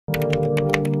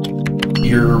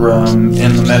You're in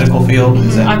the medical field?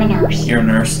 Is that, I'm a nurse. You're a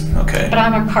nurse? Okay. But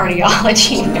I'm a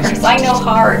cardiology nurse. I know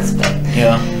hearts, but...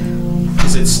 Yeah.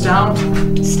 Is it stout?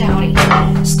 Stouty.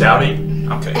 Stouty?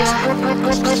 Okay.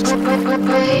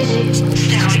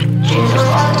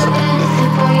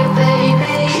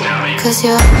 Cause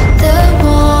you're the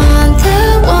one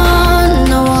I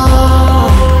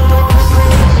want.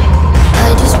 I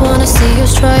just wanna see you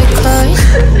strike, 'cause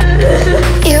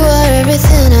you are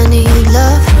everything I need,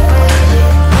 love.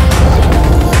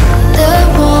 The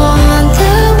one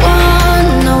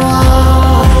I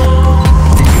want.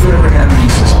 Did you ever have any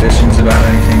suspicions about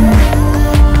anything?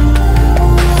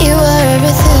 You are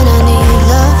everything I need,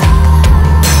 love.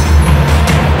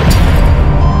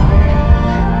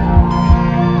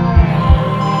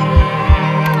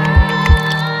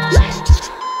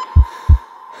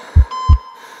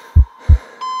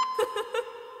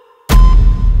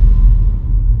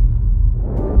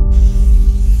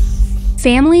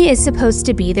 Family is supposed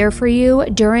to be there for you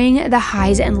during the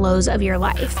highs and lows of your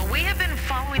life. We have been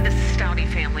following the Stouty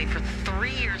family for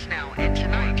 3 years now, and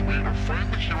tonight we are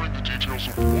finally hearing the details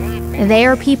of why. They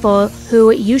are people who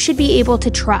you should be able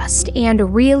to trust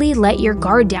and really let your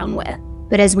guard down with.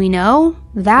 But as we know,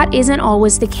 that isn't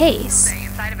always the case.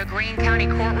 Inside of a Greene County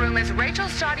courtroom as Rachel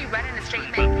Stouty read in a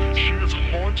statement. She is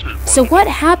haunted. So what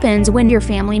happens when your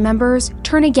family members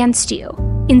turn against you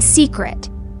in secret,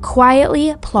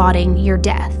 quietly plotting your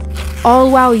death,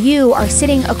 all while you are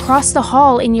sitting across the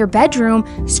hall in your bedroom,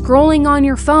 scrolling on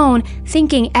your phone,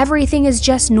 thinking everything is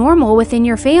just normal within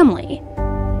your family?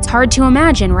 It's hard to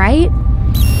imagine, right?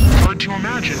 Hard to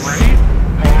imagine, right?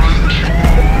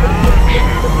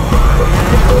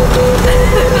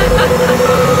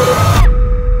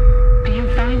 Do you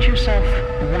find yourself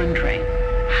wondering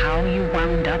how you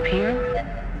wound up here?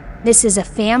 This is a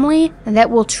family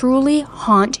that will truly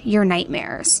haunt your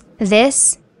nightmares.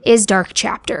 This is Dark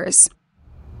Chapters.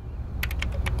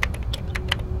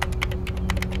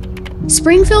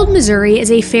 Springfield, Missouri is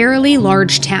a fairly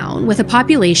large town with a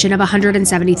population of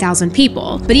 170,000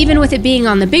 people, but even with it being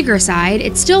on the bigger side,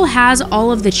 it still has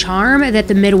all of the charm that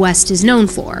the Midwest is known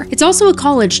for. It's also a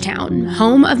college town,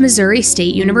 home of Missouri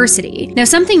State University. Now,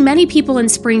 something many people in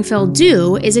Springfield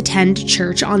do is attend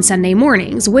church on Sunday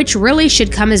mornings, which really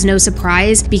should come as no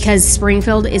surprise because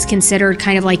Springfield is considered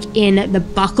kind of like in the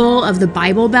buckle of the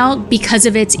Bible Belt because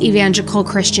of its Evangelical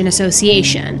Christian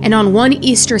Association. And on one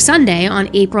Easter Sunday on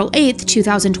April 8th,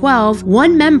 2012,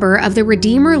 one member of the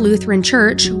Redeemer Lutheran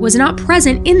Church was not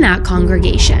present in that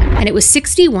congregation, and it was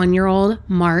 61-year-old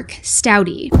Mark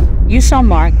Stouty. You saw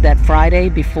Mark that Friday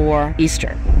before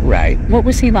Easter. Right. What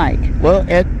was he like? Well,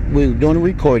 we were doing a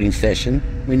recording session.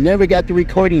 We never got the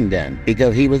recording done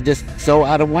because he was just so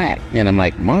out of whack. And I'm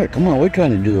like, Mark, come on, we're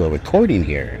trying to do a recording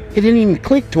here. It didn't even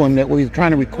click to him that we were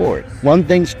trying to record. One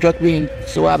thing struck me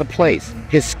so out of place,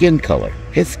 his skin color.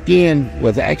 His skin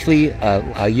was actually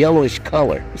a yellowish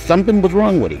color. Something was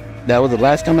wrong with him. That was the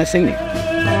last time I seen him.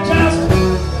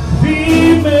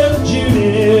 Female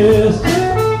Judas,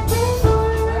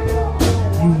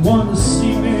 you want to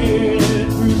see me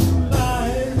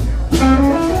crucified.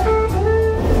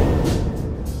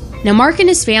 Now, Mark and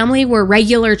his family were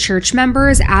regular church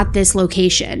members at this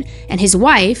location, and his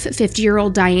wife,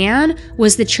 50-year-old Diane,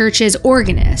 was the church's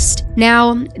organist.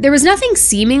 Now, there was nothing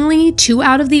seemingly too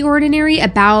out of the ordinary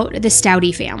about the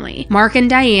Stouty family. Mark and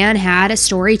Diane had a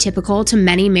story typical to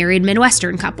many married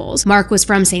Midwestern couples. Mark was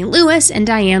from St. Louis and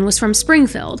Diane was from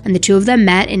Springfield, and the two of them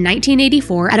met in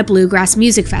 1984 at a bluegrass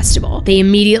music festival. They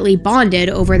immediately bonded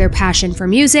over their passion for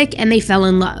music, and they fell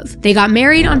in love. They got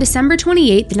married on December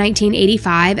 28,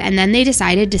 1985, and then they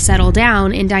decided to settle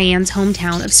down in Diane's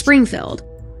hometown of Springfield.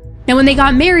 Now, when they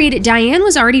got married, Diane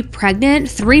was already pregnant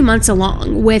 3 months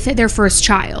along with their first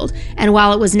child, and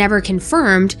while it was never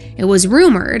confirmed, it was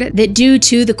rumored that due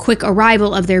to the quick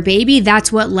arrival of their baby,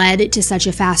 that's what led to such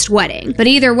a fast wedding. But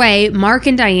either way, Mark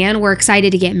and Diane were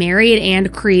excited to get married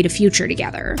and create a future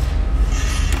together.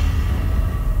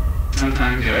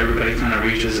 Sometimes, everybody kind of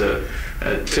reaches a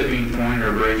tipping point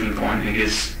or a breaking point, and it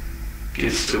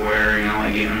gets to where,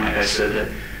 like I said, that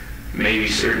maybe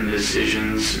certain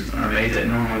decisions are made that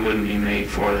normally wouldn't be made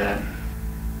for that.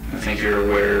 I think you're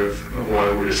aware of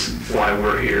why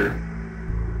we're here.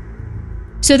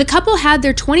 So the couple had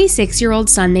their 26-year-old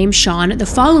son named Sean the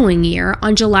following year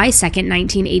on July 2nd,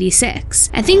 1986.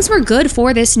 And things were good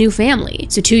for this new family.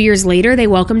 So 2 years later, they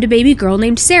welcomed a baby girl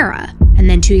named Sarah. And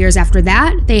then 2 years after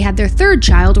that, they had their third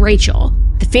child, Rachel.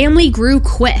 The family grew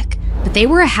quick, but they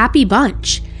were a happy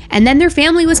bunch. And then their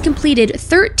family was completed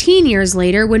 13 years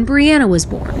later when Brianna was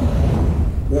born.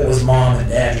 What was mom and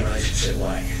dad's relationship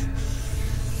like?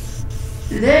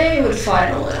 They would fight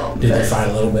a little. Did they fight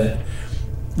a little bit?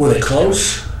 Were they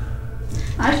close?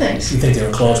 I think so. You think they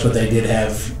were close, but they did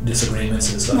have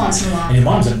disagreements and stuff? Once in a while. And your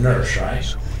mom's a nurse,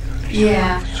 right?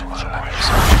 Yeah.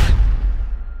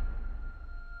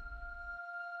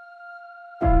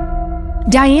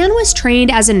 Diane was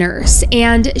trained as a nurse,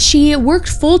 and she worked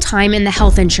full-time in the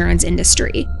health insurance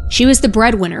industry. She was the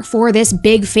breadwinner for this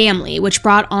big family, which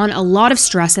brought on a lot of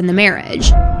stress in the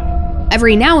marriage.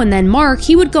 Every now and then, Mark,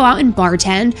 he would go out and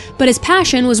bartend, but his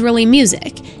passion was really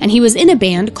music, and he was in a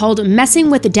band called Messing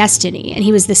with the Destiny, and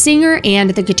he was the singer and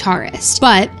the guitarist.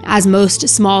 But, as most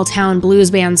small-town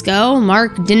blues bands go,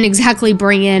 Mark didn't exactly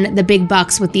bring in the big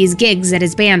bucks with these gigs that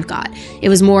his band got. It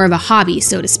was more of a hobby,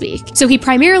 so to speak. So he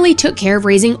primarily took care of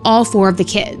raising all 4 of the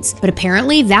kids, but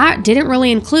apparently that didn't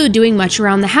really include doing much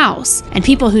around the house, and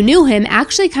people who knew him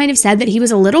actually kind of said that he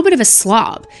was a little bit of a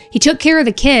slob. He took care of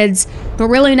the kids, but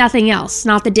really nothing else.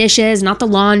 Not the dishes, not the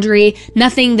laundry,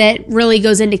 nothing that really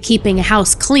goes into keeping a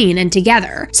house clean and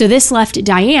together. So this left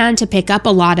Diane to pick up a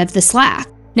lot of the slack.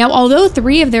 Now, although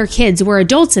 3 of their kids were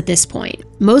adults at this point,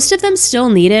 most of them still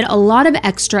needed a lot of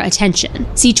extra attention.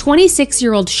 See,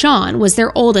 26-year-old Sean was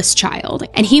their oldest child,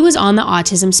 and he was on the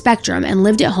autism spectrum and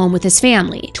lived at home with his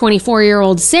family.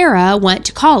 24-year-old Sarah went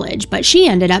to college, but she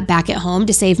ended up back at home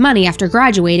to save money after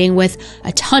graduating with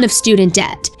a ton of student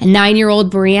debt. And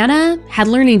 9-year-old Brianna had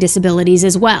learning disabilities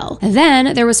as well. And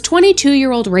then there was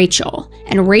 22-year-old Rachel,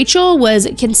 and Rachel was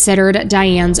considered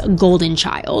Diane's golden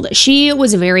child. She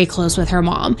was very close with her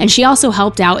mom, and she also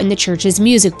helped out in the church's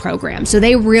music program, so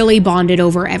they really bonded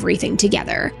over everything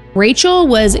together. Rachel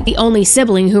was the only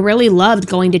sibling who really loved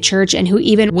going to church and who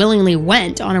even willingly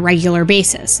went on a regular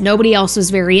basis. Nobody else was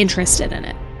very interested in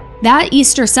it. That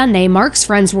Easter Sunday, Mark's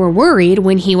friends were worried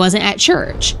when he wasn't at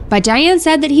church, but Diane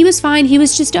said that he was fine, he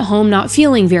was just at home not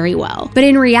feeling very well. But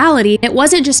in reality, it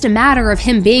wasn't just a matter of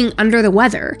him being under the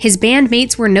weather. His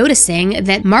bandmates were noticing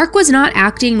that Mark was not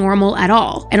acting normal at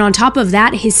all, and on top of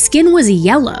that, his skin was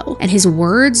yellow, and his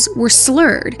words were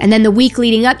slurred. And then the week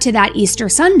leading up to that Easter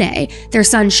Sunday, their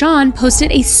son Sean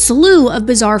posted a slew of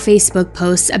bizarre Facebook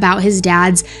posts about his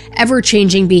dad's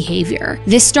ever-changing behavior.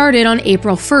 This started on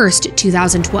April 1st,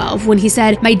 2012. When he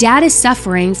said, "My dad is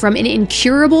suffering from an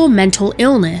incurable mental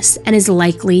illness and is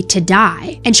likely to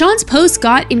die." And Sean's posts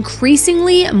got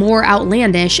increasingly more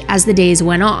outlandish as the days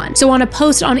went on. So on a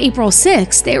post on April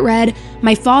 6th, it read,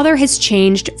 "My father has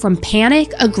changed from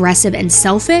panic, aggressive, and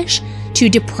selfish to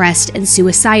depressed and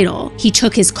suicidal. He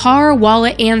took his car,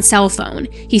 wallet, and cell phone.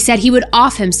 He said he would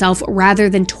off himself rather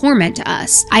than torment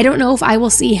us. I don't know if I will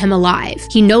see him alive.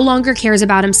 He no longer cares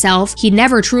about himself. He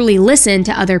never truly listened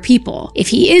to other people. If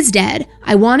he is dead,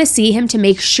 I want to see him to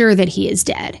make sure that he is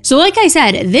dead." So like I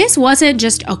said, this wasn't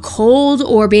just a cold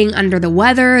or being under the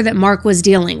weather that Mark was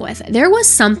dealing with. There was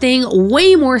something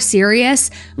way more serious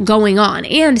going on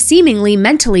and seemingly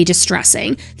mentally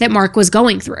distressing that Mark was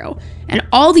going through. And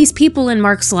all these people in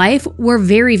Mark's life were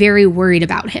very, very worried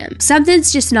about him.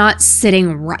 Something's just not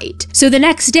sitting right. So the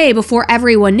next day, before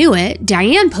everyone knew it,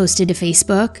 Diane posted to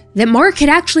Facebook that Mark had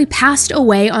actually passed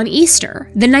away on Easter,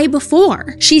 the night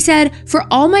before. She said, "For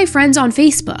all my friends on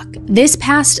Facebook, this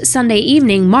past Sunday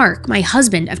evening, Mark, my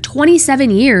husband of 27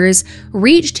 years,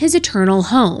 reached his eternal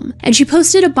home." And she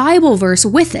posted a Bible verse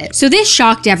with it. So this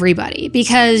shocked everybody,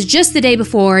 because just the day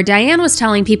before, Diane was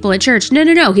telling people at church,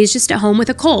 no, he's just at home with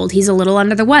a cold. He's a little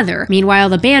under the weather. Meanwhile,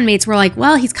 the bandmates were like,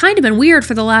 well, he's kind of been weird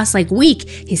for the last week.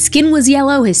 His skin was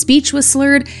yellow, his speech was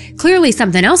slurred. Clearly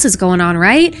something else is going on,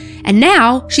 right? And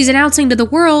now she's announcing to the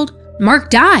world, Mark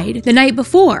died the night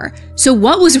before. So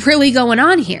what was really going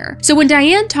on here? So when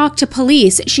Diane talked to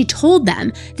police, she told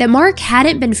them that Mark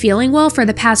hadn't been feeling well for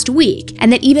the past week,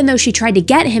 and that even though she tried to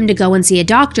get him to go and see a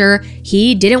doctor,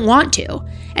 he didn't want to.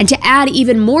 And to add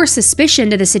even more suspicion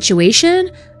to the situation,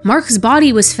 Mark's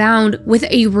body was found with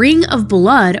a ring of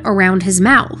blood around his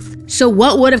mouth. So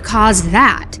what would have caused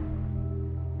that?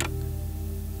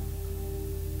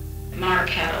 Mark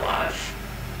had a lot of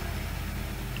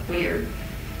weird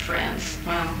friends.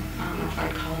 Well, I don't know if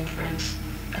I'd call them friends.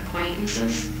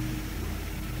 Acquaintances.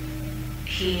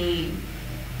 He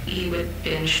would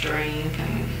binge drink,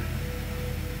 and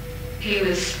he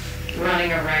was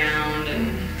running around,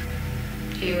 and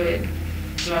he would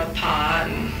smoke pot,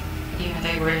 and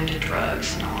they were into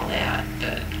drugs and all that.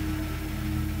 But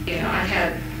I've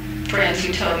had friends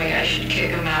who told me I should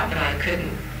kick him out, but I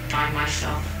couldn't find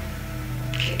myself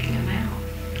kicking him out.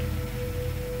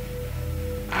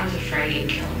 I was afraid he'd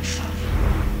kill himself.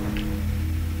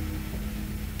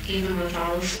 Even with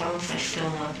all his faults, I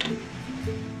still loved him.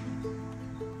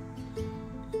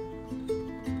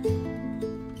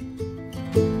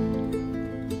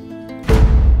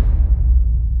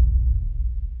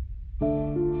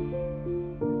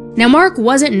 Now, Mark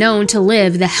wasn't known to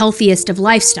live the healthiest of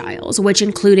lifestyles, which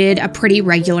included a pretty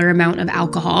regular amount of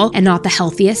alcohol and not the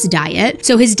healthiest diet,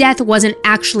 so his death wasn't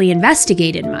actually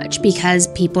investigated much because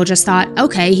people just thought,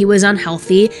 okay, he was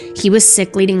unhealthy, he was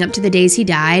sick leading up to the days he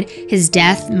died, his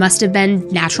death must have been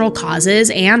natural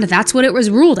causes, and that's what it was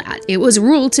ruled at. It was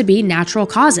ruled to be natural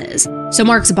causes. So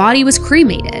Mark's body was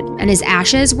cremated, and his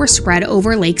ashes were spread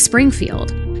over Lake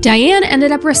Springfield. Diane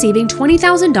ended up receiving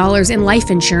 $20,000 in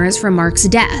life insurance from Mark's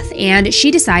death, and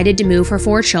she decided to move her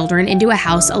 4 children into a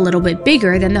house a little bit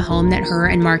bigger than the home that her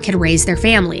and Mark had raised their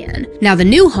family in. Now, the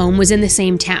new home was in the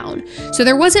same town, so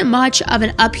there wasn't much of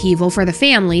an upheaval for the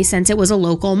family since it was a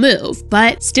local move,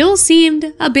 but still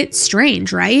seemed a bit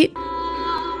strange, right?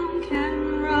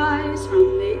 Can rise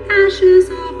from the ashes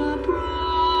of a broken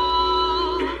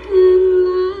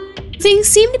Things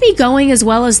seemed to be going as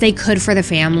well as they could for the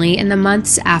family in the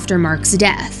months after Mark's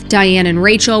death. Diane and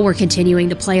Rachel were continuing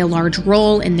to play a large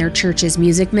role in their church's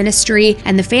music ministry,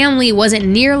 and the family wasn't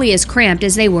nearly as cramped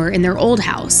as they were in their old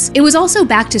house. It was also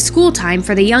back to school time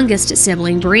for the youngest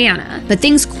sibling, Brianna, but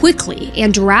things quickly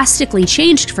and drastically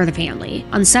changed for the family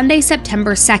on Sunday,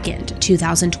 September 2nd,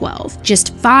 2012,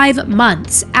 just 5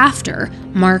 months after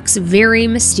Mark's very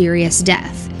mysterious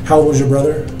death. How old was your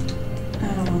brother?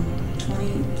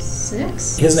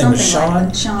 26? His name was Something Sean?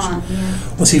 like that. Sean,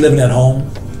 yeah. Was he living at home?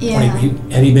 Yeah.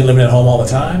 Had he been living at home all the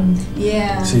time?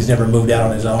 Yeah. So he's never moved out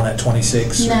on his own at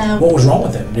 26? No. What was wrong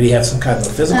with him? Did he have some kind of a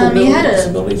physical He had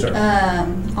disabilities? Or?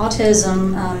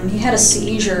 autism. He had a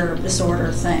seizure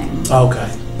disorder thing.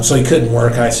 Okay. So he couldn't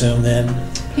work, I assume, then?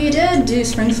 He did do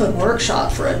Springfield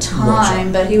Workshop for a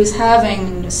time, but he was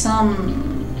having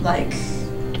some, like,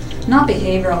 not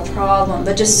behavioral problem,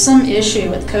 but just some issue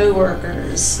with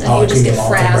coworkers. And he would just get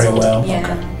frazzled. Well. Yeah.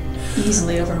 Okay.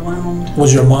 Easily overwhelmed.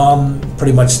 Was your mom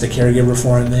pretty much the caregiver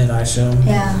for him then, I assume?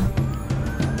 Yeah.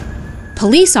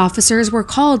 Police officers were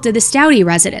called to the Stouty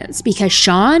residence because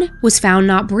Sean was found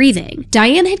not breathing.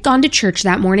 Diane had gone to church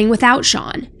that morning without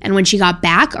Sean, and when she got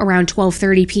back around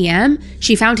 12:30 p.m.,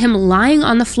 she found him lying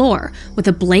on the floor with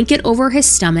a blanket over his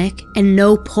stomach and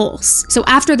no pulse. So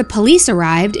after the police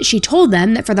arrived, she told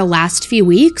them that for the last few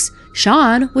weeks,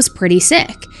 Sean was pretty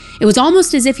sick. It was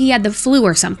almost as if he had the flu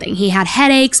or something. He had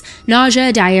headaches,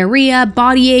 nausea, diarrhea,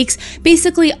 body aches,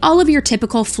 basically all of your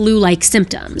typical flu-like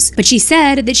symptoms. But she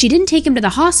said that she didn't take him to the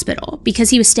hospital because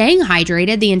he was staying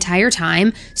hydrated the entire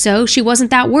time, so she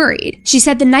wasn't that worried. She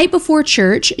said the night before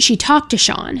church, she talked to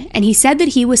Sean, and he said that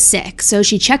he was sick, so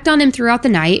she checked on him throughout the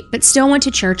night, but still went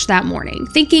to church that morning,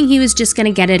 thinking he was just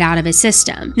gonna get it out of his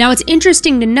system. Now, it's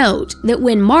interesting to note that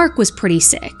when Mark was pretty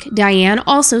sick, Diane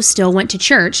also still went to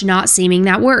church, not seeming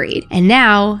that worried. And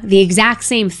now, the exact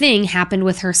same thing happened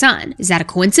with her son. Is that a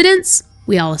coincidence?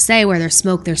 We all say where there's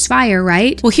smoke, there's fire,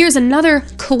 right? Well, here's another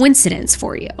coincidence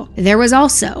for you. There was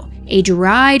also a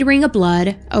dried ring of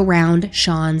blood around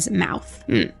Sean's mouth.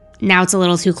 Now it's a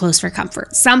little too close for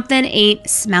comfort. Something ain't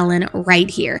smelling right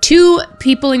here. 2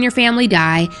 people in your family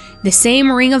die, the same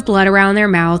ring of blood around their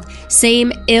mouth,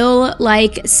 same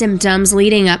ill-like symptoms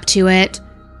leading up to it.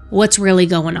 What's really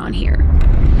going on here?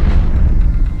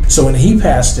 So when he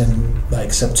passed in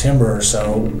like September or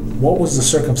so, what was the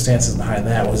circumstances behind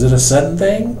that? Was it a sudden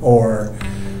thing, or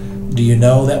do you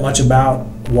know that much about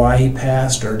why he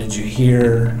passed, or did you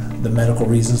hear the medical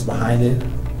reasons behind it?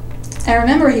 I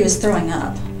remember he was throwing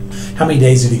up. How many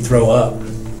days did he throw up?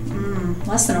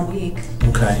 Less than a week.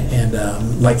 Okay, and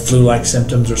like flu-like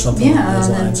symptoms or something along those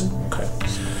lines? Okay.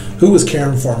 Who was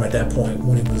caring for him at that point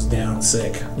when he was down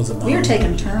sick? Was it mom? We were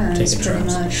taking turns, pretty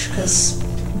much, because...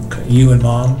 Okay. You and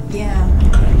mom? Yeah.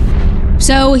 Okay.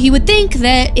 So he would think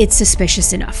that it's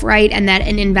suspicious enough, right? And that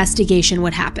an investigation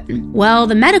would happen. Well,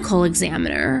 the medical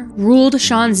examiner ruled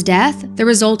Sean's death the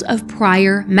result of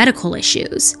prior medical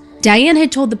issues. Diane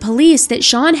had told the police that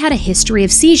Sean had a history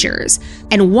of seizures,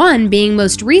 and one being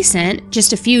most recent,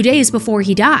 just a few days before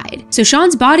he died. So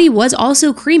Sean's body was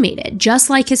also cremated,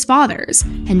 just like his father's,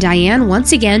 and Diane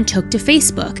once again took to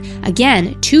Facebook,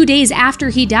 again 2 days after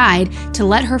he died, to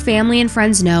let her family and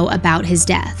friends know about his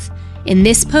death. In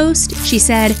this post, she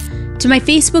said, "To my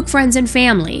Facebook friends and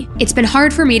family, it's been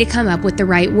hard for me to come up with the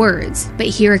right words, but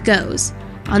here it goes.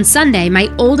 On Sunday,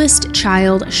 my oldest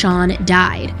child, Sean,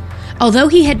 died. Although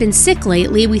he had been sick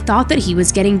lately, we thought that he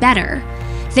was getting better.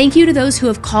 Thank you to those who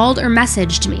have called or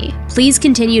messaged me. Please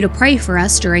continue to pray for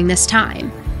us during this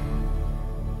time."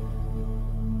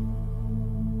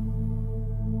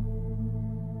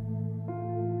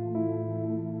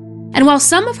 And while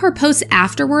some of her posts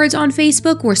afterwards on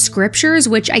Facebook were scriptures,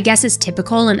 which I guess is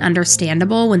typical and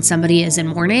understandable when somebody is in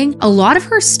mourning, a lot of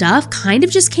her stuff kind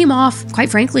of just came off, quite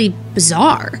frankly,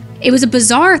 bizarre. It was a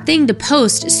bizarre thing to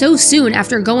post so soon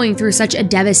after going through such a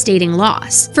devastating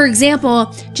loss. For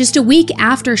example, just a week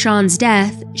after Sean's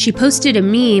death, she posted a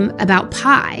meme about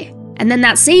pie. And then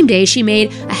that same day, she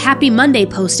made a Happy Monday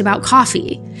post about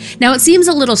coffee. Now, it seems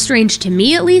a little strange to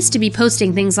me, at least, to be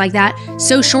posting things like that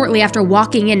so shortly after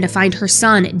walking in to find her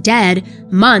son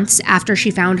dead months after she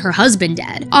found her husband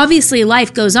dead. Obviously,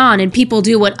 life goes on and people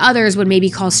do what others would maybe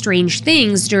call strange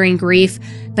things during grief,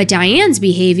 but Diane's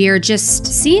behavior just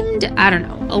seemed, I don't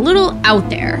know, a little out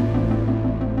there.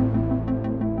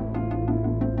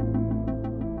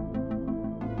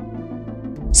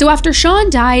 So after Sean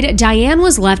died, Diane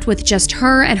was left with just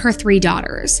her and her 3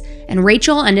 daughters, and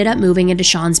Rachel ended up moving into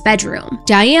Sean's bedroom.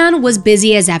 Diane was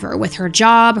busy as ever with her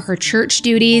job, her church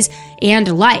duties,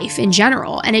 and life in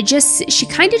general, and she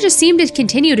kind of just seemed to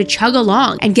continue to chug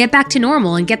along and get back to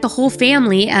normal and get the whole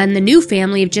family and the new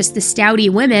family of just the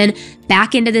Stouty women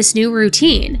back into this new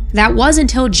routine. That was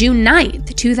until June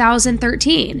 9th,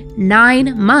 2013,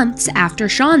 9 months after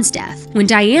Sean's death, when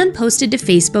Diane posted to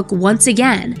Facebook once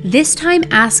again, this time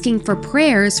asking for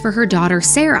prayers for her daughter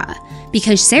Sarah,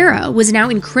 because Sarah was now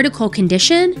in critical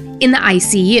condition in the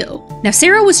ICU. Now,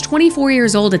 Sarah was 24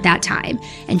 years old at that time,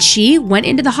 and she went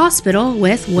into the hospital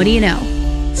with, what do you know,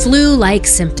 flu-like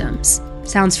symptoms.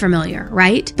 Sounds familiar,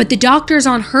 right? But the doctors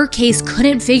on her case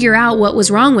couldn't figure out what was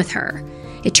wrong with her.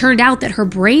 It turned out that her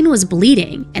brain was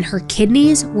bleeding and her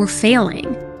kidneys were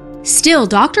failing. Still,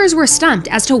 doctors were stumped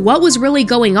as to what was really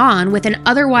going on with an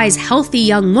otherwise healthy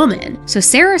young woman, so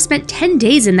Sarah spent 10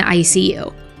 days in the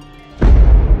ICU.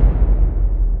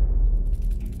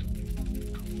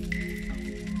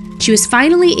 She was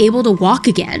finally able to walk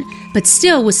again, but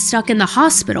still was stuck in the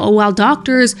hospital while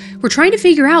doctors were trying to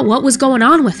figure out what was going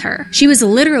on with her. She was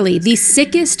literally the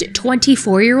sickest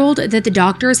 24-year-old that the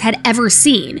doctors had ever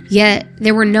seen, yet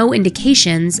there were no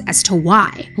indications as to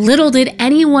why. Little did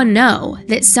anyone know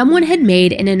that someone had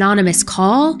made an anonymous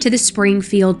call to the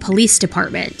Springfield Police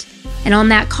Department. And on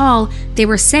that call, they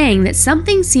were saying that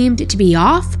something seemed to be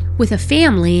off with a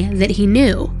family that he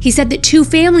knew. He said that 2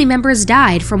 family members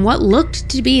died from what looked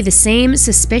to be the same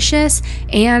suspicious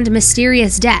and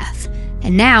mysterious death.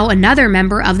 And now another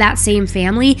member of that same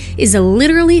family is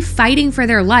literally fighting for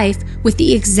their life with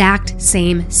the exact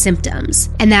same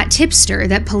symptoms. And that tipster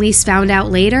that police found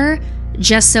out later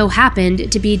just so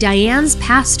happened to be Diane's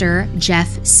pastor, Jeff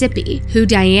Sippy, who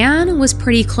Diane was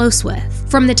pretty close with.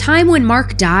 From the time when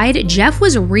Mark died, Jeff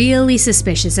was really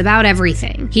suspicious about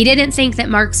everything. He didn't think that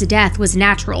Mark's death was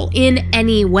natural in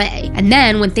any way. And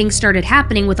then when things started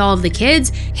happening with all of the kids,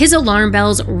 his alarm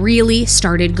bells really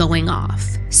started going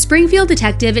off. Springfield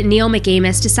detective Neil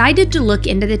McAmis decided to look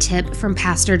into the tip from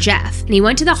Pastor Jeff, and he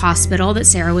went to the hospital that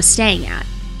Sarah was staying at.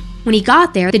 When he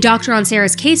got there, the doctor on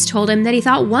Sarah's case told him that he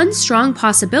thought one strong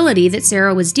possibility that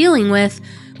Sarah was dealing with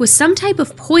was some type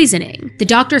of poisoning. The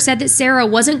doctor said that Sarah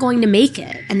wasn't going to make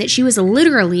it and that she was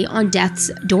literally on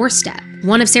death's doorstep.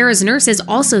 One of Sarah's nurses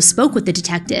also spoke with the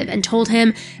detective and told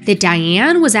him that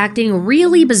Diane was acting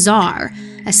really bizarre,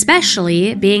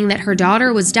 especially being that her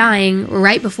daughter was dying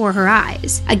right before her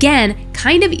eyes. Again,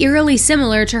 kind of eerily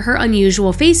similar to her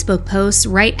unusual Facebook posts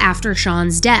right after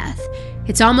Sean's death.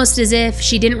 It's almost as if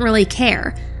she didn't really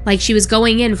care, like she was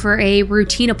going in for a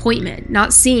routine appointment,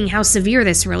 not seeing how severe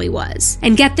this really was.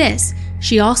 And get this,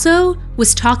 she also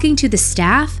was talking to the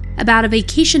staff about a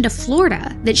vacation to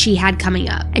Florida that she had coming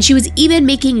up, and she was even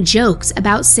making jokes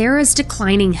about Sarah's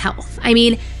declining health. I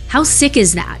mean, how sick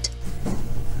is that?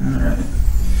 All right.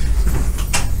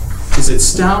 Is it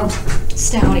stout?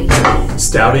 Stouty.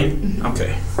 Stouty?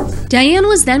 Okay. Diane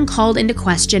was then called into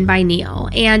question by Neil,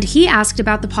 and he asked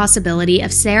about the possibility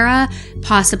of Sarah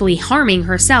possibly harming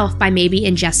herself by maybe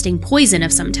ingesting poison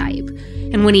of some type.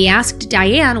 And when he asked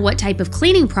Diane what type of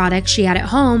cleaning products she had at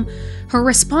home, her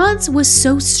response was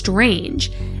so strange,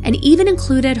 and even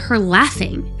included her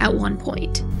laughing at one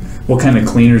point. What kind of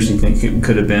cleaners do you think it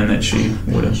could have been that she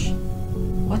would have?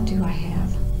 What do I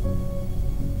have?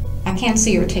 I can't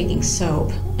see her taking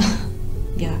soap.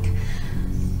 Yuck.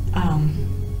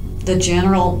 The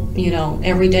general,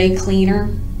 everyday cleaner.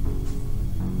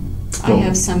 I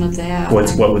have some of that.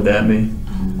 What would that be?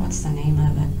 What's the name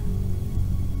of it?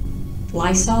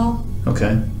 Lysol?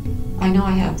 Okay. I know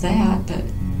I have that, but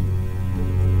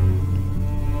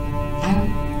I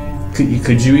don't...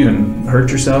 Could you even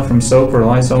hurt yourself from soap or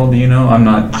Lysol? Do you know? I'm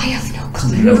not... I have no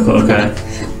clue. No clue, okay.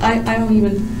 I don't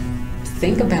even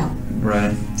think about.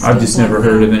 Right. I've just never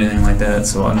heard of anything like that,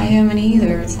 so I haven't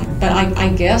either. It's like, but I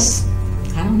guess,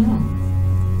 I don't know.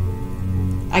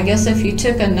 I guess if you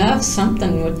took enough,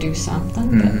 something would do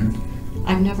something, but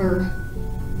I've never,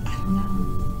 I don't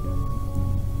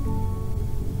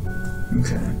know.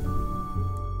 Okay.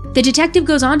 The detective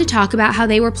goes on to talk about how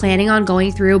they were planning on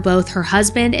going through both her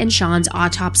husband and Sean's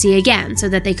autopsy again so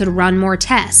that they could run more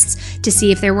tests to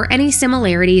see if there were any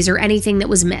similarities or anything that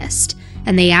was missed.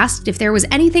 And they asked if there was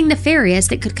anything nefarious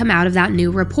that could come out of that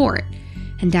new report.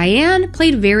 And Diane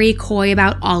played very coy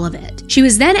about all of it. She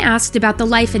was then asked about the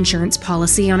life insurance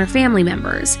policy on her family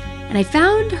members, and I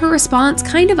found her response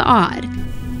kind of odd.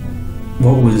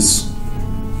 What was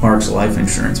Mark's life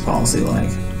insurance policy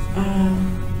like?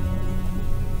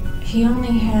 He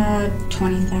only had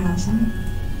 $20,000.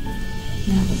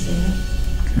 That was it.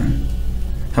 Okay.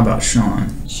 How about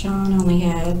Sean? Sean only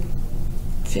had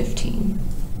 15.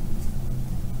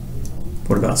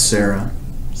 What about Sarah?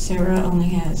 Sarah only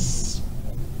has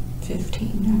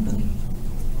 15, I believe.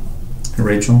 And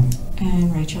Rachel?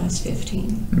 And Rachel has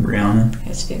 15. And Brianna?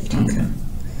 Has 15. Okay.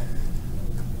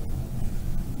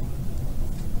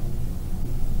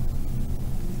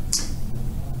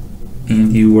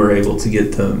 And you were able to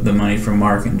get the money from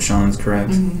Mark and Sean's,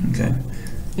 correct? Mm-hmm. Okay.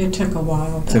 It took a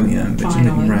while, but So, yeah, but you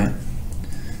finally. didn't, right.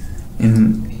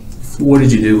 And what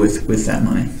did you do with that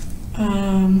money?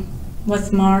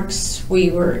 With Mark's, we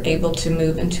were able to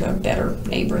move into a better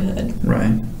neighborhood.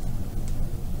 Right.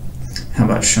 How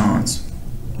about Sean's?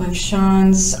 With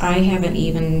Sean's, I haven't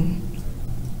even,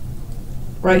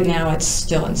 right now it's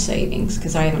still in savings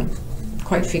because I haven't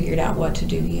quite figured out what to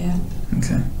do yet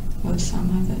Okay. with some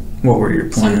of it. What were your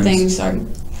plans? Some things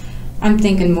I'm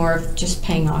thinking more of just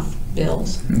paying off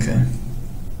bills. Okay.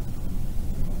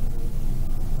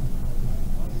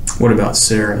 What about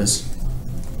Sarah's?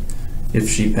 If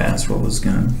she passed, what was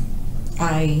gonna...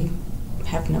 I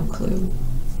have no clue.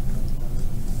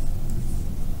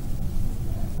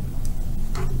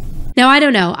 Now, I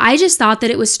don't know. I just thought that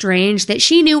it was strange that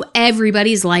she knew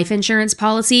everybody's life insurance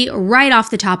policy right off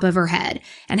the top of her head,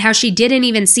 and how she didn't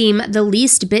even seem the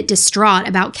least bit distraught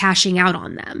about cashing out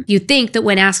on them. You'd think that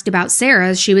when asked about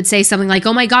Sarah's, she would say something like,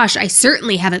 "Oh my gosh, I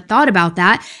certainly haven't thought about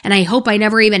that, and I hope I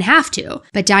never even have to."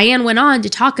 But Diane went on to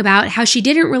talk about how she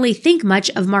didn't really think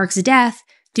much of Mark's death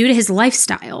due to his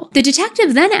lifestyle. The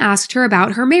detective then asked her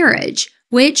about her marriage,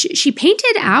 which she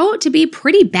painted out to be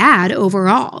pretty bad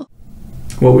overall.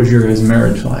 What was your guys'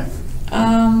 marriage like?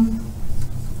 How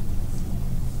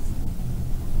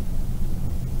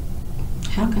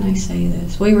can I say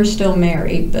this? We were still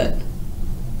married, but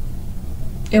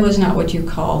it was not what you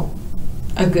call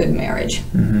a good marriage.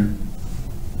 Mm-hmm.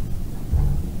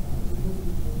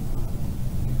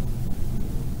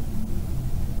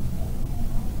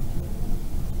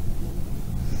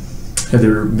 Had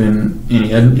there been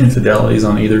any infidelities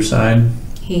on either side?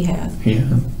 He had. He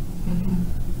had.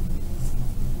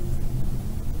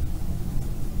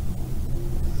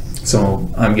 So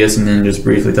I'm guessing then, just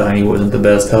briefly, that he wasn't the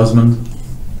best husband?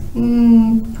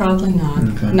 Probably not.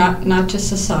 Okay. Not to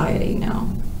society, no.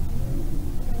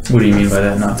 What do you mean by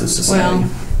that, not to society? Well,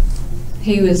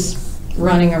 he was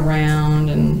running around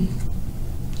and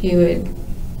he would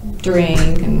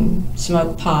drink and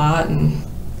smoke pot and...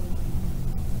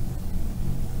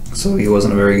 So he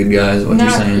wasn't a very good guy, is what you're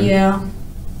saying? Yeah.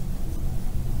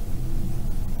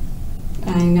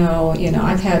 I know,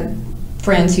 I've had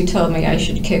friends who told me I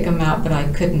should kick him out, but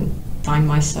I couldn't find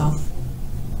myself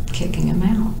kicking him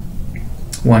out.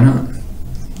 Why not?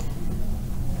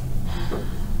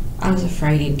 I was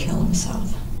afraid he'd kill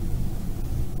himself.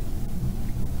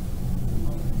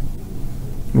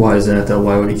 Why is that, though?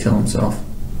 Why would he kill himself?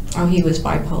 Oh, he was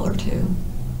bipolar too.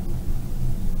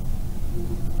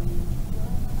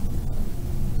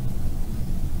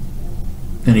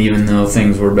 And even though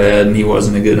things were bad and he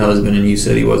wasn't a good husband and you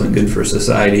said he wasn't good for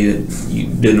society, that you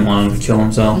didn't want him to kill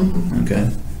himself? Mm-hmm. Okay.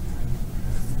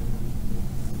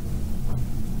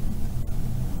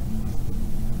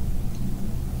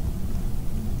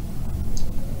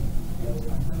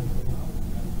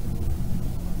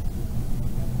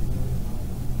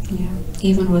 Yeah.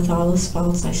 Even with all his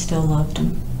faults, I still loved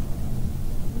him.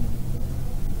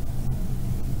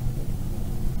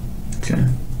 Okay.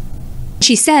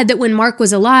 She said that when Mark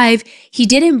was alive, he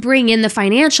didn't bring in the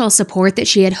financial support that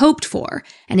she had hoped for,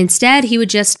 and instead he would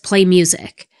just play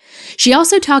music. She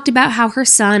also talked about how her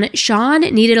son, Sean,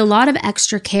 needed a lot of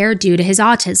extra care due to his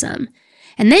autism.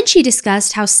 And then she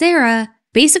discussed how Sarah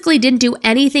basically didn't do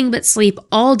anything but sleep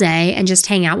all day and just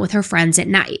hang out with her friends at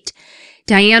night.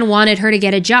 Diane wanted her to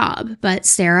get a job, but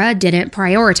Sarah didn't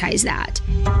prioritize that.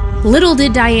 Little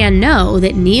did Diane know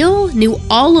that Neil knew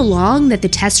all along that the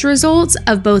test results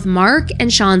of both Mark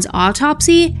and Sean's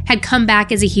autopsy had come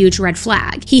back as a huge red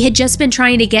flag. He had just been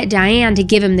trying to get Diane to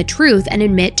give him the truth and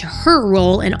admit to her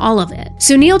role in all of it.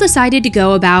 So Neil decided to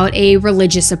go about a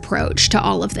religious approach to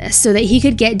all of this so that he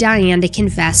could get Diane to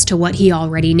confess to what he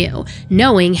already knew,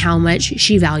 knowing how much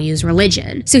she values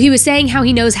religion. So he was saying how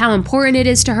he knows how important it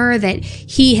is to her, that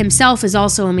he himself is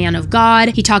also a man of God.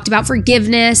 He talked about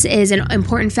forgiveness is an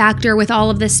important factor with all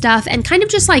of this stuff, and kind of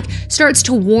just like starts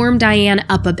to warm Diane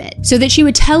up a bit so that she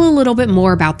would tell a little bit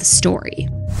more about the story.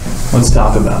 Let's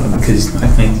talk about it, because I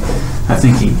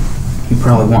think you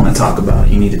probably want to talk about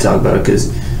it. You need to talk about it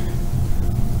because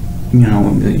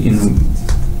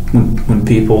when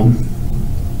people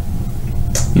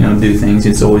do things,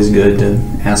 it's always good to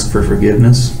ask for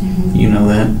forgiveness. Mm-hmm. You know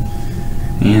that,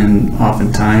 and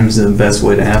oftentimes the best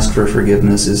way to ask for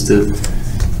forgiveness is to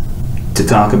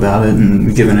talk about it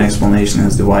and give an explanation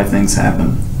as to why things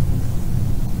happen.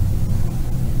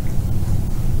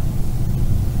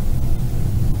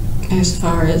 As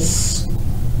far as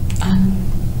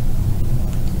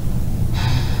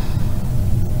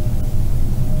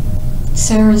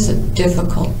Sarah's a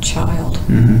difficult child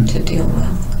to deal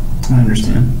with. I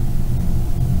understand.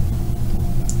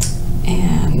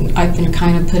 And I've been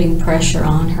kind of putting pressure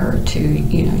on her to,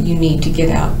 you need to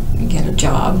get out and get a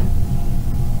job.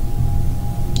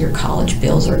 Your college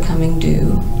bills are coming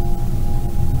due.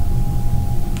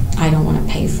 I don't want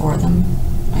to pay for them.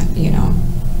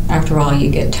 After all, you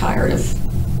get tired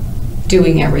of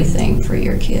doing everything for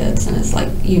your kids, and it's like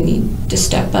you need to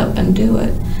step up and do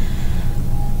it.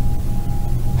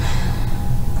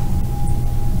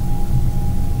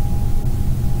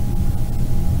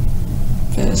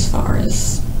 But as far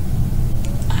as,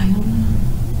 I don't know.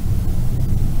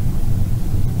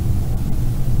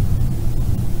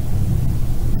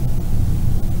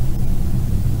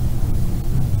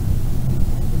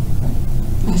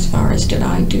 As far as did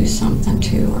I do something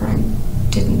to her, I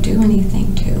didn't do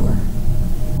anything to her.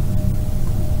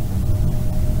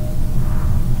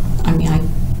 I mean,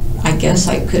 I guess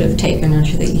I could have taken her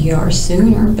to the ER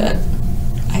sooner, but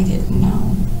I didn't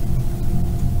know.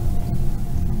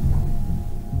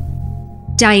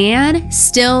 Diane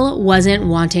still wasn't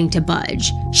wanting to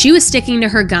budge. She was sticking to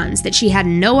her guns that she had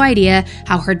no idea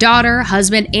how her daughter,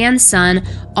 husband, and son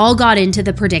all got into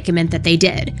the predicament that they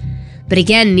did. But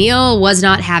again, Neil was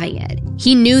not having it.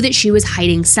 He knew that she was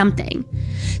hiding something.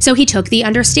 So he took the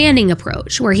understanding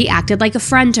approach, where he acted like a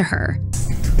friend to her.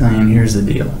 Diane, here's the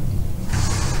deal.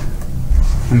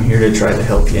 I'm here to try to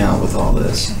help you out with all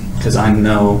this, because I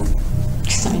know...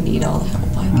 Because I need all the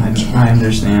help I can get. I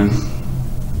understand.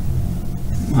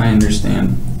 I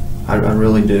understand. I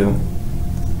really do.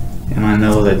 And I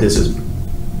know that this is...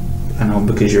 I know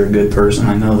because you're a good person,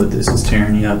 I know that this is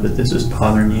tearing you up, that this is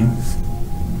bothering you.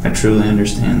 I truly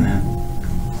understand that.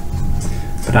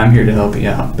 But I'm here to help you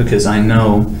out because I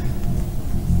know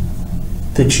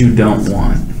that you don't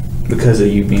want, because of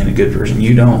you being a good person,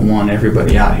 you don't want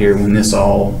everybody out here when this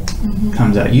all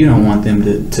comes out, you don't want them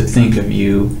to think of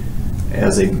you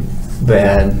as a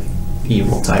bad,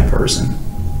 evil type person.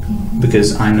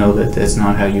 Because I know that that's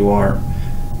not how you are.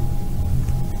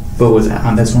 But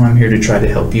that's why I'm here to try to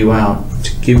help you out,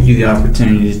 to give you the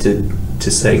opportunity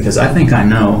to say, because I think I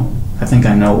know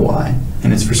why,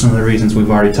 and it's for some of the reasons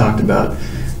we've already talked about.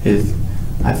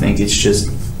 I think it's just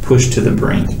pushed to the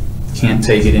brink. Can't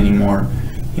take it anymore.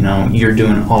 You're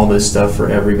doing all this stuff for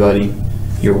everybody.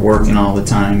 You're working all the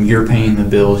time. You're paying the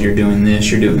bills. You're doing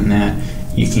this. You're doing that.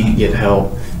 You can't get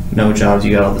help. No jobs.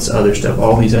 You got all this other stuff.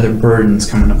 All these other burdens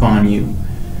coming upon you,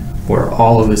 where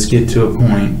all of us get to a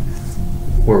point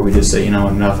where we just say,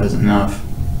 enough is enough.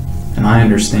 And I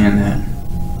understand that.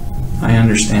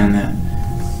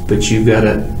 But you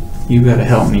gotta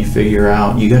help me figure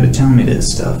out. You gotta tell me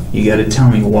this stuff. You gotta tell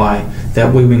me why.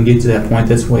 That way we can get to that point.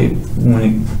 That's way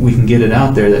when we can get it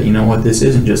out there that this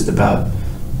isn't just about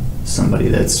somebody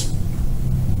that's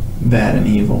bad and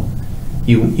evil.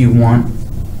 You want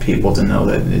people to know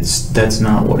that that's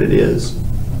not what it is.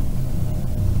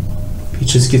 It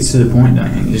just gets to the point,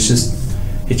 Diane. It's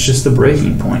just the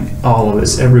breaking point. All of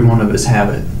us, every one of us have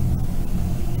it.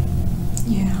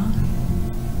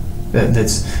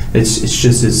 It's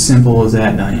just as simple as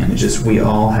that, Diane. It's just we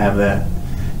all have that.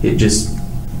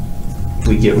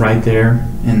 We get right there,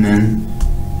 and then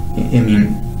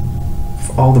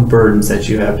all the burdens that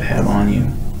you have to have on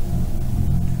you.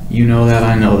 You know that,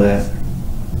 I know that.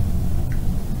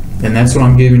 And that's what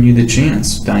I'm giving you the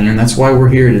chance, Diane. That's why we're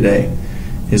here today,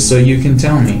 is so you can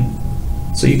tell me.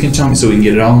 So we can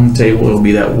get it all on the table. It'll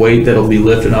be that weight that'll be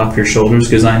lifted off your shoulders,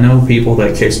 because I know people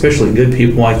that care, especially good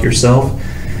people like yourself,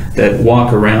 that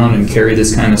walk around and carry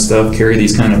this kind of stuff, carry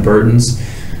these kind of burdens.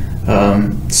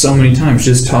 So many times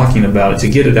just talking about it, to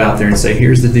get it out there and say,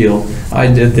 here's the deal, I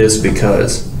did this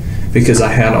because I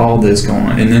had all this going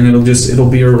on, and then it'll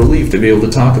be a relief to be able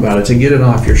to talk about it, to get it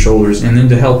off your shoulders, and then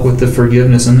to help with the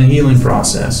forgiveness and the healing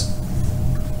process.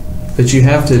 But you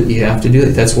have to do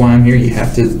it. That's why I'm here. You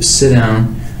have to sit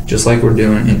down, just like we're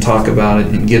doing, and talk about it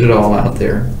and get it all out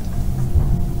there.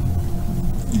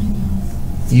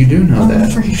 You do know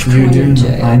that. You do.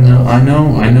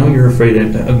 I know you're afraid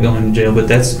of going to jail, but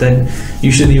you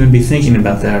shouldn't even be thinking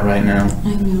about that right now.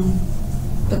 I know,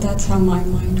 but that's how my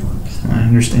mind works. I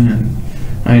understand,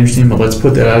 but let's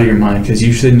put that out of your mind, because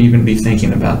you shouldn't even be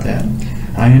thinking about that.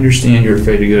 I understand you're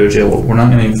afraid to go to jail. Well, we're not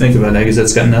going to even think about that, because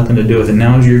that's got nothing to do with it.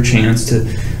 Now is your chance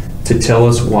to tell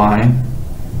us why,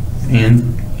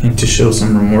 and to show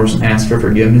some remorse and ask for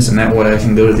forgiveness, and that way I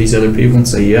can go to these other people and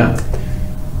say, yeah,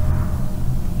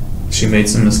 she made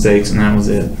some mistakes and that was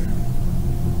it.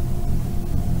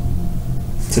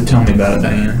 So tell me about it,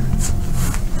 Diane.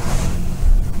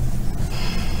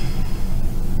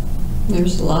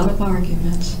 There's a lot of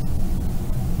arguments.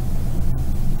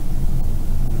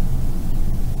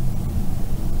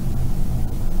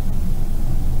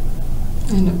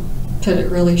 And to put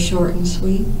it really short and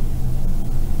sweet,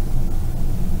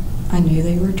 I knew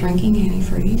they were drinking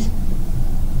antifreeze.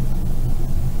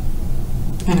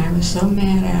 And I was so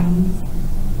mad at them,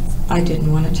 I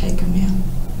didn't want to take them in.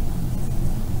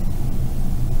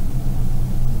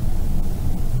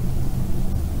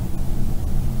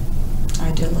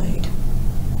 I delayed.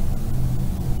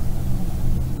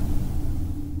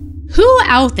 Who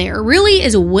out there really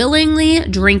is willingly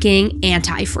drinking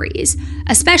antifreeze?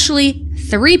 Especially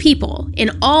 3 people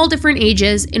in all different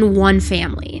ages in one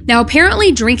family. Now,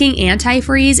 apparently drinking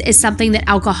antifreeze is something that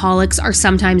alcoholics are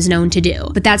sometimes known to do,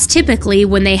 but that's typically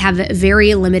when they have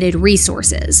very limited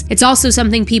resources. It's also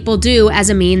something people do as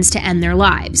a means to end their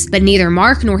lives, but neither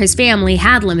Mark nor his family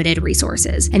had limited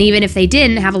resources. And even if they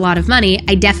didn't have a lot of money,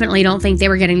 I definitely don't think they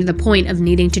were getting to the point of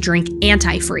needing to drink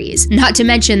antifreeze. Not to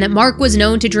mention that Mark was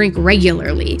known to drink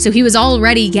regularly, so he was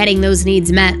already getting those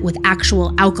needs met with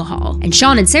actual alcohol. And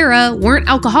Sean and Sarah weren't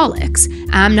alcoholics.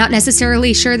 I'm not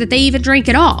necessarily sure that they even drank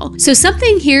at all. So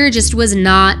something here just was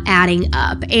not adding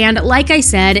up. And like I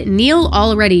said, Neil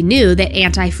already knew that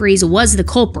antifreeze was the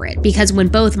culprit, because when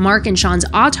both Mark and Sean's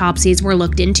autopsies were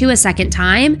looked into a second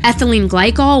time, ethylene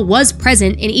glycol was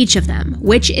present in each of them,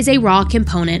 which is a raw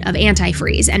component of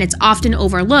antifreeze, and it's often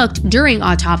overlooked during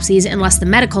autopsies unless the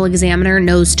medical examiner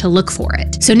knows to look for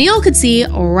it. So Neil could see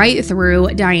right through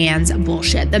Diane's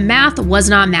bullshit. The math was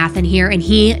not math in here, and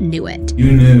he knew it.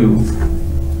 You knew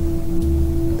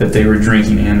that they were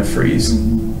drinking antifreeze.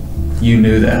 You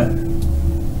knew that.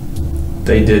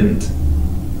 They didn't.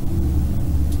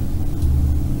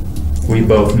 We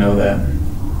both know that.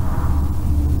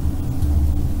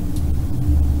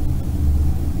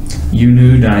 You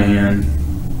knew, Diane,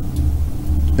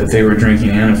 that they were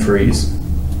drinking antifreeze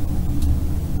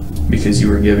because you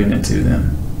were giving it to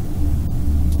them.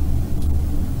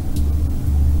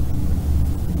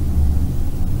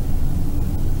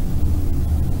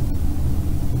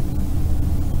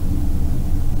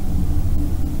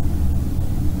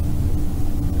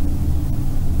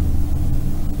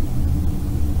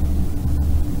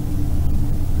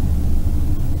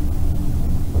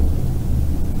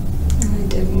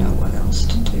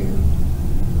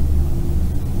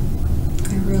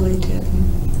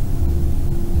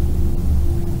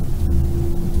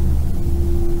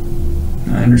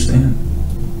 I understand.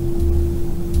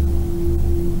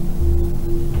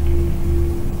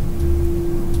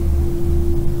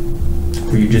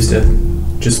 Were you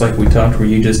just like we talked, were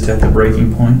you just at the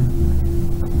breaking point?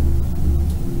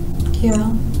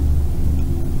 Yeah.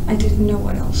 I didn't know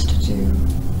what else to do.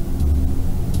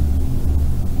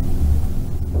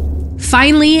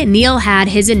 Finally, Neil had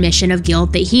his admission of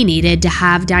guilt that he needed to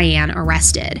have Diane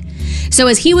arrested. So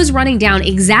as he was running down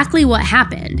exactly what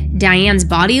happened, Diane's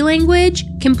body language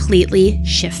completely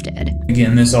shifted.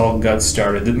 Again, this all got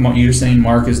started. You're saying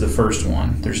Mark is the first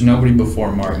one. There's nobody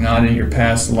before Mark, not in your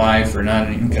past life or not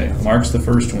in, okay, Mark's the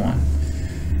first one.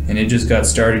 And it just got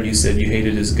started. You said you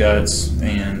hated his guts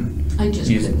and I just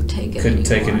couldn't take it couldn't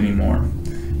take it anymore.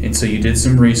 And so you did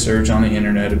some research on the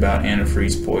internet about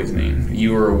antifreeze poisoning.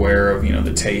 You were aware of,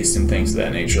 the taste and things of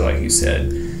that nature, like you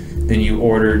said. Then you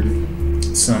ordered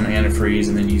some antifreeze,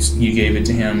 and then you gave it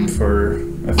to him for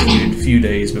a few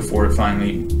days before it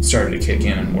finally started to kick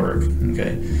in and work.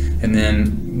 Okay, and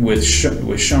then with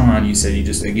Sean, you said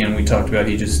we talked about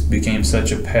he just became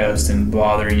such a pest and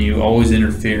bothering you, always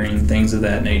interfering, things of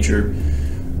that nature,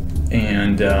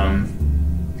 and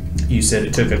you said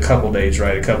it took a couple days,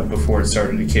 right? A couple before it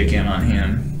started to kick in on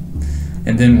him.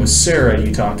 And then with Sarah,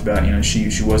 you talked about,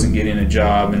 she wasn't getting a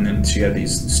job, and then she had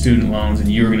these student loans, and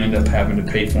you were going to end up having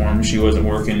to pay for them. She wasn't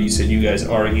working. You said you guys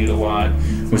argued a lot.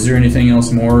 Was there anything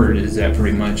else more, or is that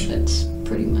pretty much? That's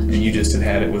pretty much. And you just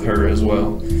had it with her as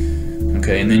well.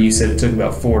 Okay, and then you said it took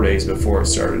about 4 days before it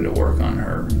started to work on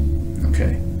her.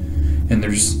 Okay. And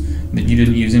you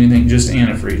didn't use anything, just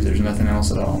antifreeze. There's nothing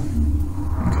else at all.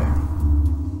 Okay.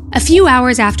 A few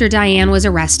hours after Diane was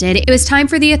arrested, it was time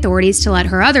for the authorities to let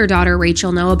her other daughter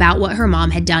Rachel know about what her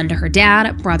mom had done to her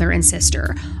dad, brother, and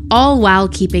sister, all while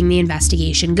keeping the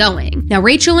investigation going. Now,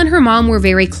 Rachel and her mom were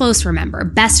very close, remember,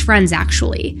 best friends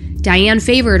actually. Diane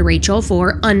favored Rachel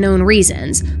for unknown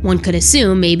reasons. One could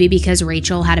assume maybe because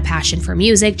Rachel had a passion for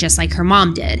music just like her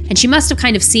mom did, and she must have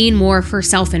kind of seen more of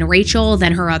herself in Rachel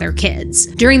than her other kids.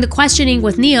 During the questioning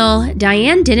with Neil,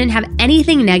 Diane didn't have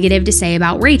anything negative to say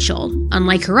about Rachel,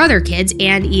 unlike her other kids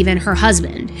and even her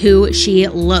husband, who she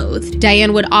loathed.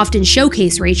 Diane would often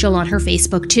showcase Rachel on her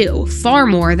Facebook too, far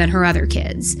more than her other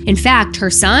kids. In fact, her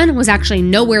son was actually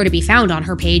nowhere to be found on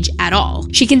her page at all.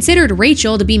 She considered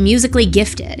Rachel to be musically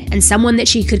gifted and someone that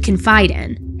she could confide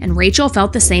in, and Rachel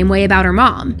felt the same way about her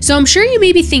mom. So I'm sure you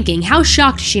may be thinking how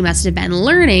shocked she must have been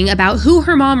learning about who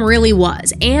her mom really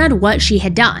was and what she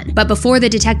had done. But before the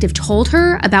detective told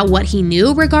her about what he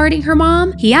knew regarding her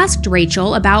mom, he asked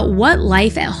Rachel about what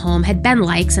life at home had been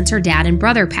like since her dad and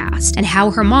brother passed, and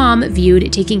how her mom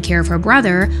viewed taking care of her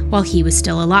brother while he was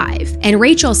still alive. And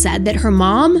Rachel said that her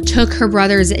mom took her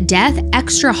brother's death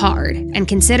extra hard and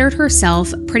considered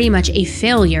herself pretty much a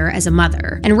failure as a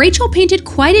mother. And Rachel painted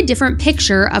quite a different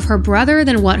picture of her brother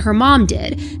than what her mom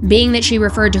did, being that she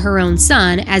referred to her own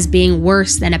son as being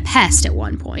worse than a pest at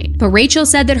one point. But Rachel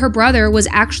said that her brother was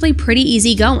actually pretty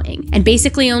easygoing and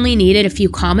basically only needed a few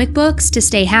comic books to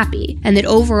stay happy, and that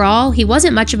overall he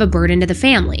wasn't much of a burden to the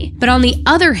family. But on the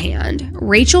other hand,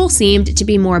 Rachel seemed to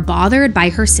be more bothered by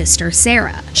her sister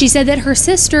Sarah. She said that her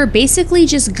sister basically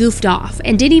just goofed off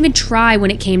and didn't even try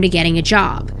when it came to getting a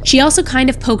job. She also kind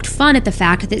of poked fun at the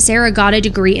fact that Sarah got a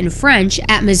degree in French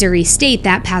at Missouri State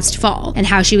that past fall, and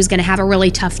how she was going to have a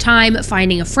really tough time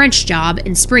finding a French job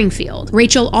in Springfield.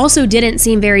 Rachel also didn't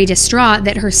seem very distraught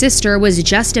that her sister was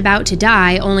just about to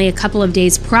die only a couple of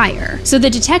days prior. So the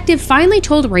detective finally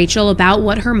told Rachel about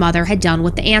what her mother had done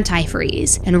with the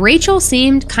antifreeze, and Rachel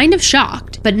seemed kind of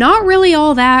shocked, but not really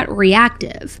all that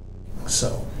reactive.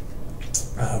 So,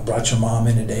 brought your mom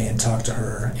in today and talked to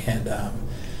her, and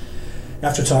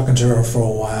after talking to her for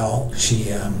a while, she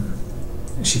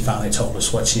finally told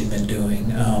us what she had been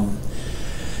doing.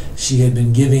 She had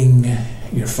been giving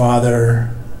your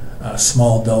father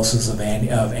small doses of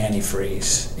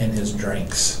antifreeze in his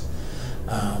drinks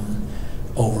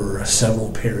over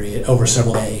several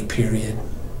day period.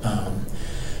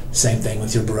 Same thing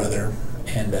with your brother,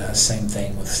 and same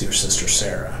thing with your sister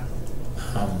Sarah.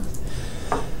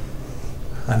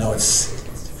 I know it's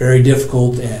very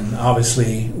difficult, and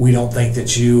obviously we don't think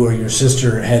that you or your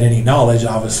sister had any knowledge,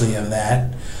 obviously, of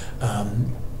that.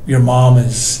 Your mom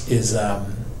is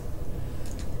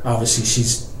obviously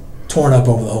she's torn up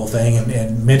over the whole thing,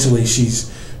 and mentally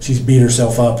she's beat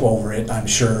herself up over it, I'm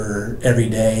sure, every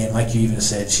day. And like you even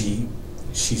said,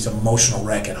 she's an emotional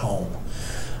wreck at home.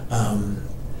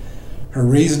 Her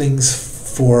reasonings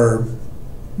for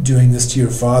doing this to your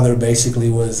father basically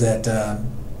was that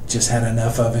just had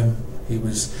enough of him. He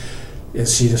was,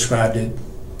 as she described it,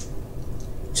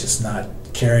 just not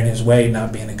carrying his weight,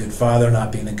 not being a good father,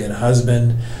 not being a good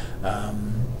husband.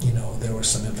 There was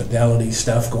some infidelity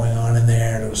stuff going on in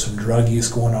there. There was some drug use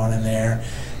going on in there.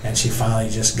 And she finally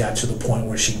just got to the point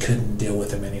where she couldn't deal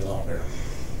with him any longer.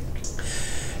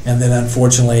 And then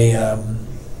unfortunately,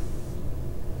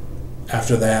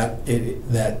 after that,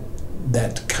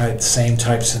 same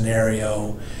type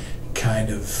scenario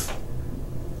kind of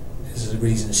is the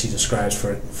reason she describes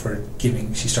for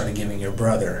giving. She started giving your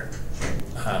brother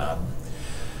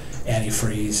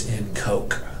antifreeze in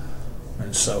Coke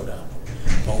and soda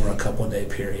over a couple of day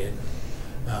period,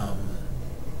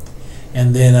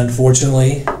 and then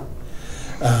unfortunately,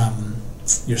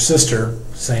 your sister,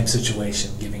 same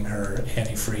situation, giving her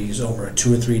antifreeze over a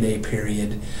 2 or 3 day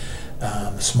period,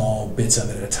 small bits of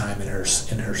it at a time in her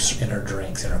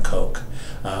drinks, in her Coke.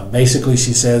 Basically,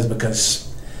 she says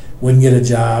because wouldn't get a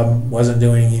job, wasn't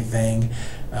doing anything,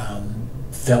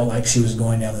 felt like she was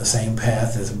going down the same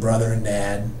path as brother and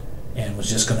dad, and was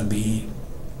just going to be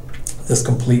this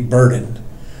complete burden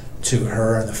to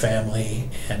her and the family.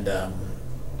 And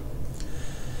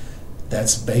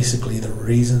that's basically the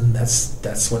reason.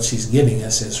 That's what she's giving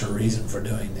us, is her reason for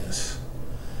doing this.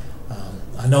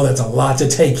 I know that's a lot to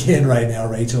take in right now,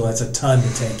 Rachel. That's a ton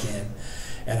to take in.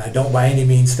 And I don't by any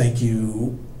means think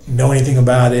you know anything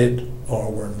about it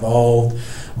or were involved.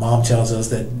 Mom tells us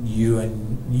that you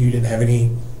didn't have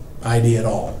any idea at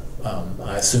all.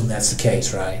 I assume that's the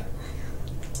case, right?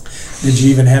 Did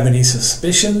you even have any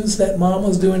suspicions that Mom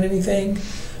was doing anything?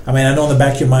 I mean, I know in the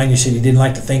back of your mind you said you didn't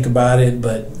like to think about it,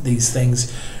 but these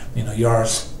things,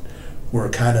 yours were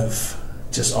kind of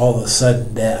just all of a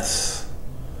sudden deaths.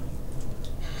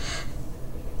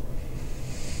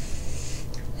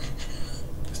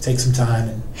 Just take some time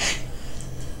and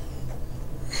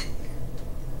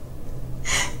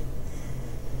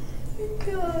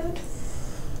God.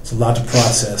 it's a lot to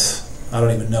process. I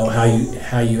don't even know how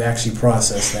you actually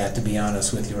process that, to be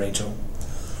honest with you, Rachel.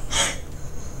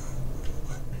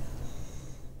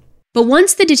 But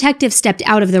once the detective stepped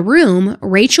out of the room,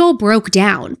 Rachel broke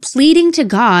down, pleading to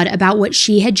God about what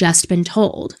she had just been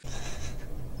told.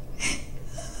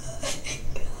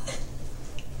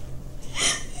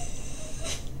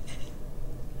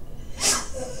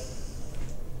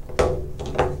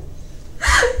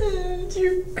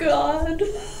 Dear God.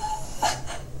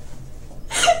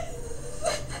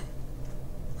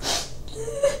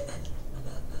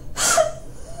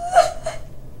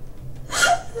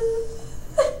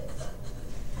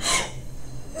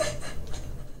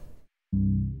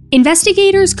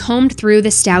 Investigators combed through the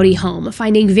Stouty home,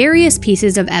 finding various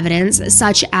pieces of evidence,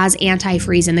 such as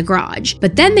antifreeze in the garage.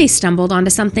 But then they stumbled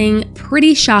onto something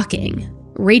pretty shocking.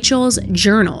 Rachel's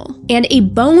journal, and a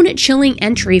bone-chilling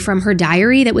entry from her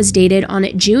diary that was dated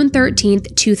on June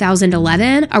 13th,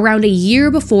 2011, around a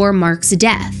year before Mark's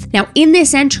death. Now, in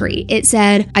this entry, it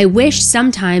said, "I wish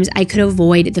sometimes I could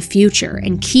avoid the future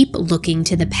and keep looking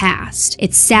to the past.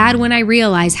 It's sad when I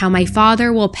realize how my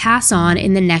father will pass on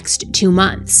in the next 2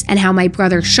 months, and how my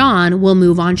brother Sean will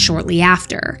move on shortly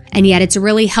after. And yet it's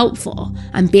really helpful.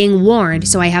 I'm being warned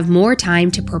so I have more time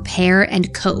to prepare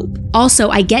and cope. Also,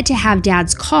 I get to have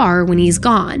Dad's car when he's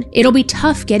gone. It'll be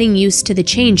tough getting used to the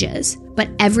changes, but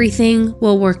everything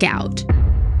will work out."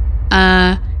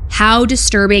 How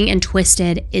disturbing and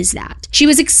twisted is that? She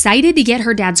was excited to get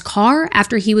her dad's car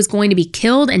after he was going to be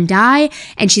killed and die,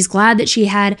 and she's glad that she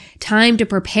had time to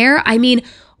prepare. I mean,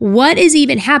 what is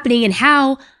even happening, and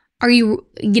how are you,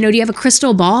 do you have a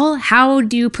crystal ball? How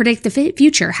do you predict the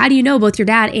future? How do you know both your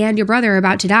dad and your brother are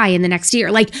about to die in the next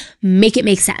year? Make it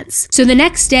make sense. So the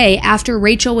next day, after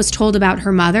Rachel was told about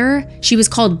her mother, she was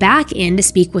called back in to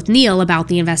speak with Neil about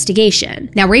the investigation.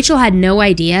 Now, Rachel had no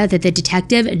idea that the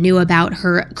detective knew about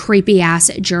her creepy-ass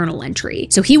journal entry.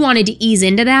 So he wanted to ease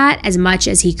into that as much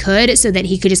as he could so that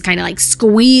he could just kind of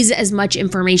squeeze as much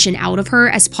information out of her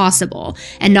as possible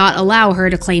and not allow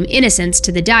her to claim innocence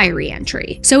to the diary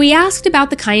entry. So he asked about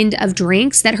the kind of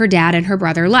drinks that her dad and her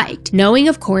brother liked, knowing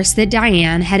of course that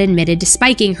Diane had admitted to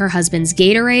spiking her husband's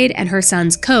Gatorade and her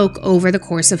son's Coke over the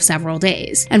course of several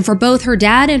days. And for both her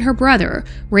dad and her brother,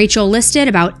 Rachel listed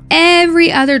about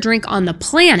every other drink on the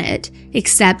planet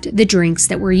except the drinks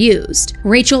that were used.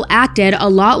 Rachel acted a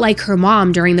lot like her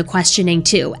mom during the questioning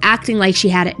too, acting like she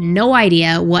had no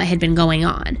idea what had been going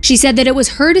on. She said that it was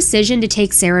her decision to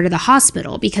take Sarah to the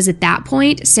hospital because at that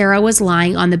point, Sarah was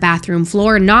lying on the bathroom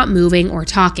floor, not moving or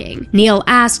talking. Neil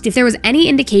asked if there was any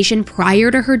indication prior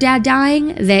to her dad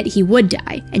dying that he would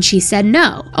die, and she said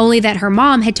no, only that her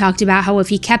mom had talked about how if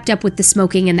he kept up with the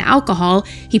smoking and the alcohol,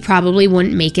 he probably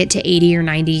wouldn't make it to 80 or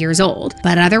 90 years old.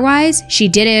 But otherwise, she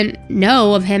didn't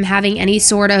know of him having any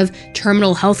sort of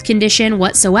terminal health condition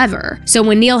whatsoever. So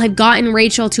when Neil had gotten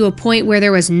Rachel to a point where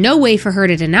there was no way for her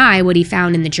to deny what he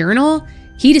found in the journal,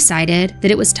 he decided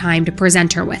that it was time to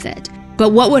present her with it. But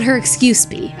what would her excuse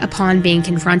be upon being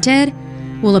confronted?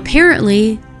 Well,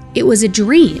 apparently, it was a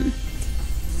dream.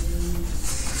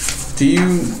 Do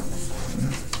you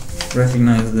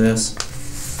recognize this?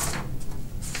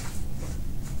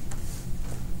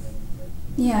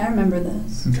 Yeah, I remember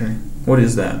this. Okay. What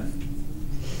is that?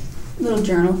 Little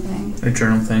journal thing. A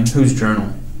journal thing? Whose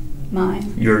journal?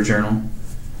 Mine. Your journal?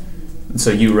 So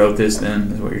you wrote this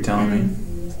then, is what you're telling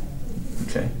me?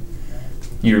 Okay.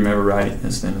 You remember writing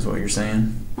this then, is what you're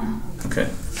saying? Okay.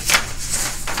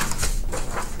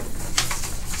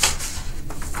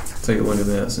 Take a look at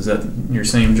this. Is that your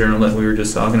same journal that we were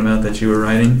just talking about that you were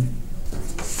writing?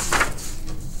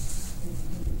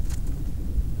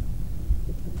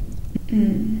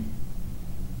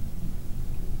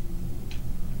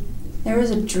 There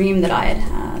was a dream that I had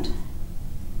had.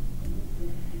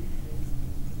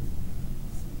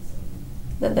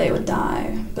 That they would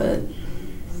die, but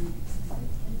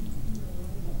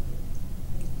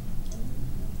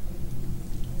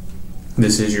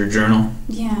This is your journal?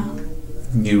 yeah.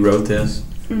 You wrote this?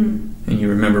 And you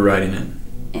remember writing it?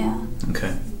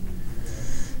 Okay.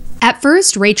 At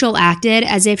first, Rachel acted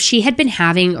as if she had been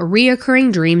having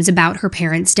reoccurring dreams about her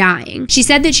parents dying. She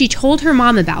said that she told her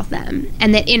mom about them,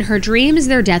 and that in her dreams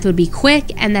their death would be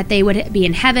quick and that they would be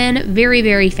in heaven very,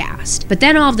 very fast. But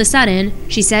then all of a sudden,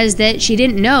 she says that she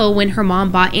didn't know when her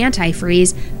mom bought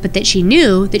antifreeze, but that she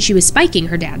knew that she was spiking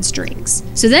her dad's drinks.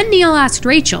 So then Neil asked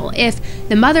Rachel if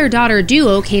the mother-daughter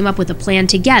duo came up with a plan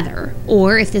together,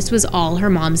 or if this was all her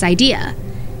mom's idea.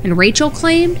 And Rachel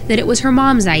claimed that it was her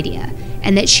mom's idea,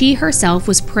 and that she herself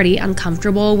was pretty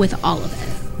uncomfortable with all of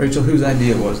it. Rachel, whose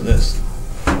idea was this?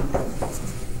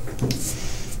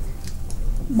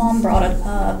 Mom brought it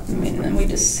up, and we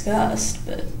discussed,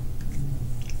 but...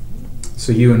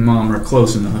 So you and Mom are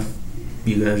close enough.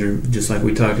 You guys are, just like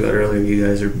we talked about earlier, you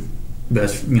guys are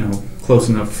best, close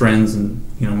enough friends and,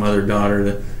 mother-daughter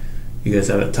that you guys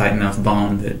have a tight enough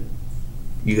bond that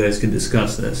you guys could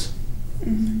discuss this.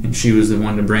 Mm-hmm. And she was the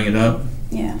one to bring it up?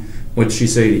 Yeah. What did she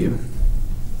say to you?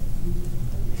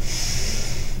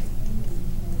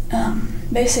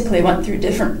 Basically went through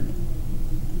different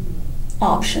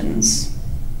options.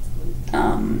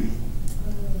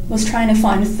 Was trying to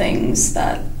find things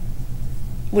that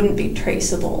wouldn't be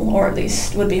traceable, or at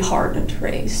least would be hard to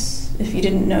trace if you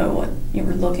didn't know what you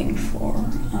were looking for.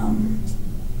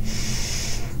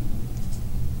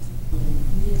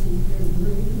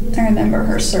 I remember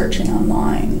her searching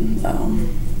online, though.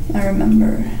 I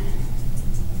remember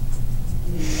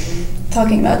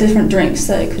talking about different drinks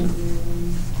that it could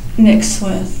mix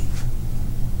with,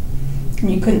 and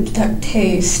you couldn't detect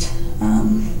taste.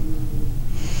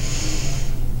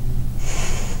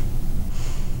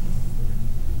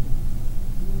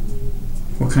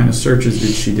 What kind of searches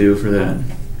did she do for that?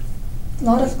 A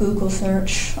lot of Google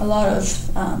search, a lot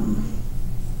of,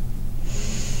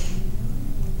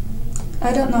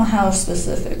 I don't know how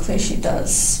specifically she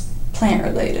does plant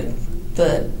related,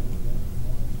 but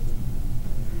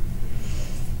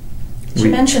she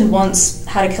mentioned once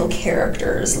how to kill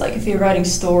characters. Like if you're writing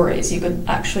stories, you could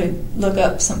actually look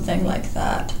up something like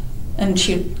that, and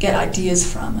she'd get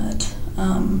ideas from it.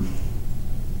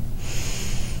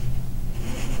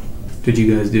 Did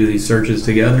you guys do these searches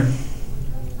together?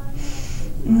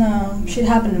 No, she'd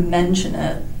happen to mention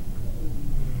it.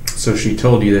 So she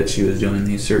told you that she was doing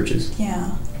these searches?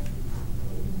 Yeah.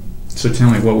 So tell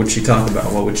me, what would she talk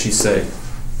about? What would she say?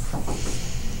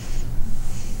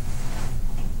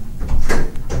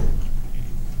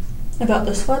 About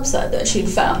this website that she'd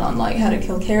found on like how to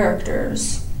kill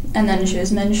characters, and then she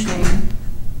was mentioning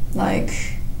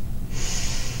like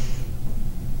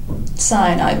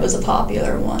cyanide was a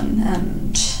popular one,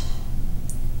 and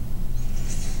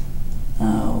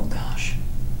oh gosh,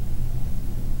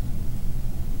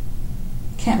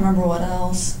 can't remember what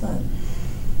else, but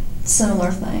similar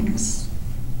things.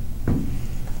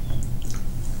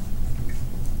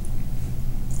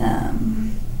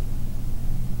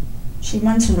 She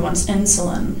mentioned once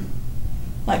insulin,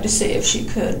 like to see if she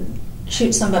could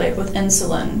shoot somebody with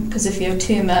insulin, because if you have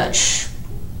too much,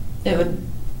 it would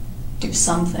do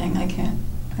something. I can't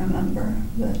remember,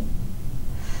 but...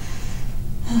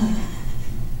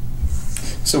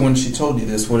 So when she told you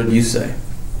this, what did you say?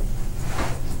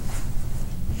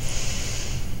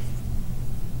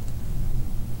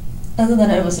 Other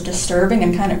than it was disturbing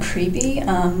and kind of creepy,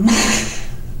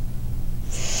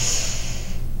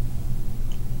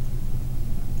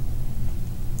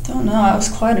 don't know, I was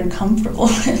quite uncomfortable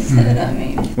with it, I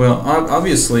mean. Well,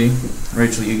 obviously,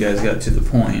 Rachel, you guys got to the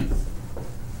point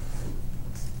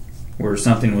where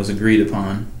something was agreed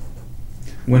upon.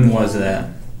 When was that?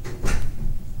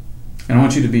 And I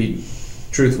want you to be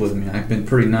truthful with me. I've been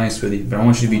pretty nice with you, but I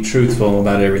want you to be truthful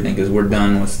about everything, because we're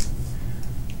done with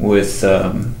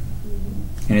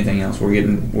anything else.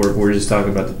 We're just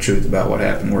talking about the truth about what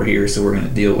happened. We're here, so we're going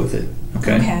to deal with it.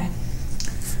 Okay? Okay.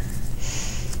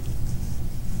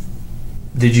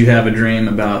 Did you have a dream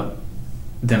about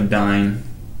them dying,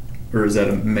 or is that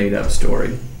a made-up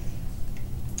story?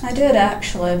 I did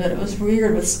actually, but it was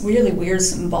weird, with really weird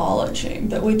symbology.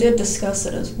 But we did discuss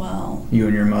it as well. You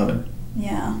and your mother?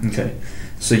 Yeah. Okay.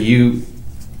 So you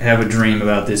have a dream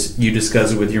about this, you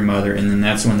discuss it with your mother, and then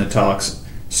that's when the talks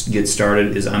get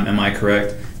started. Am I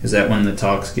correct? Is that when the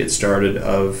talks get started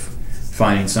of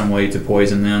finding some way to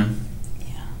poison them?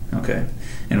 Yeah. Okay.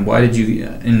 And why did you,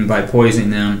 and by poisoning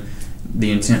them, the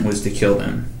intent was to kill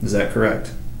them. Is that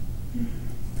correct?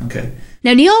 Okay.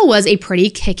 Now, Neil was a pretty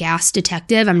kick-ass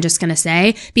detective, I'm just going to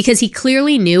say, because he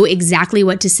clearly knew exactly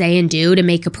what to say and do to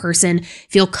make a person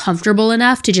feel comfortable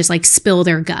enough to just spill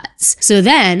their guts. So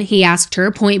then he asked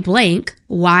her point blank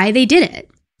why they did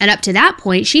it. And up to that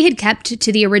point, she had kept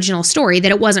to the original story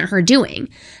that it wasn't her doing.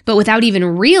 But without even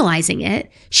realizing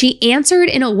it, she answered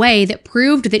in a way that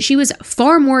proved that she was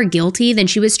far more guilty than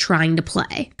she was trying to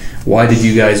play. Why did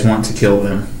you guys want to kill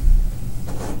them?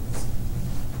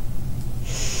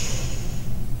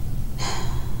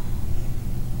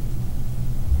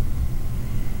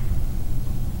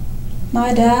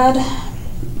 My dad,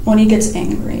 when he gets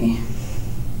angry,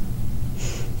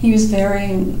 he was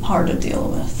very hard to deal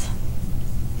with.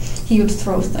 He would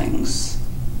throw things.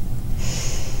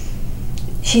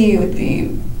 He would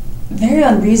be very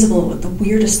unreasonable with the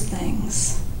weirdest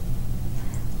things.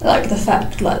 Like the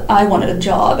fact that I wanted a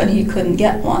job and he couldn't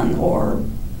get one, or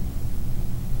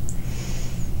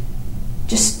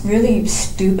just really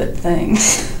stupid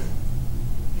things.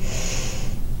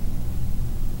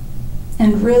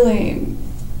 And really,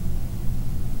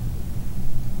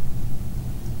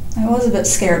 I was a bit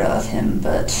scared of him,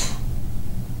 but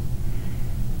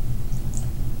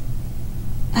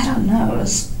I don't know,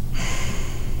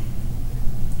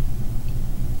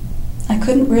 I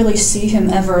couldn't really see him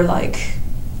ever, like,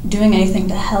 doing anything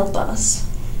to help us.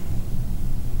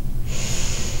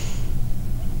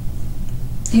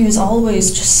 He was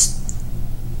always just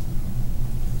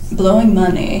blowing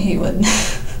money. He would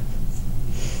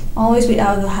always be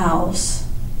out of the house.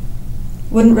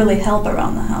 Wouldn't really help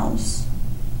around the house.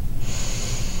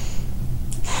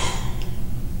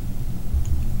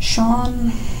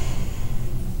 Sean,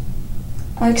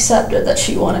 I accepted that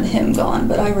she wanted him gone,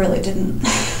 but I really didn't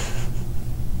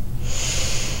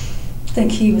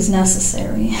think he was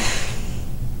necessary.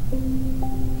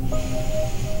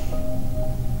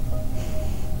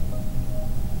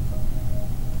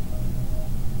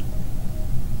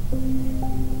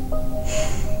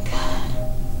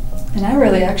 And I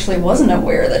really actually wasn't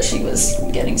aware that she was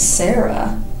getting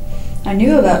Sarah. I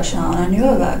knew about Sean, I knew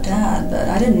about Dad, but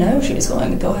I didn't know she was going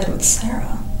to go ahead with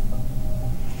Sarah.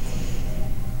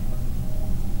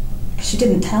 She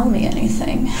didn't tell me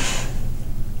anything.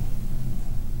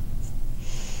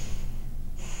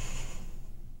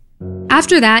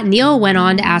 After that, Neil went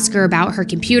on to ask her about her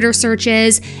computer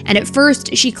searches, and at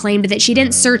first she claimed that she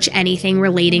didn't search anything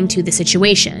relating to the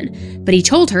situation, but he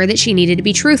told her that she needed to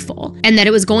be truthful, and that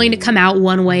it was going to come out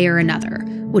one way or another,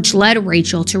 which led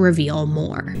Rachel to reveal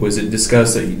more. Was it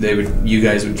discussed that you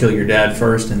guys would kill your dad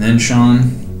first and then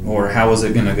Sean, or how was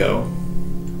it gonna go?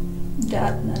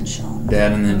 Dad and then Sean.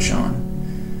 Dad and then Sean.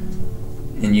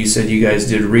 And you said you guys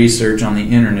did research on the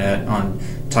internet on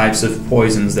types of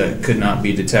poisons that could not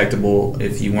be detectable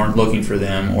if you weren't looking for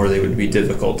them, or they would be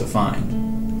difficult to find.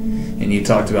 And you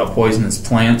talked about poisonous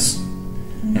plants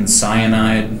and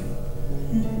cyanide.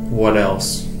 What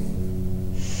else?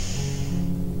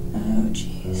 Oh,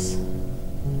 jeez.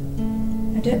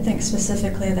 I didn't think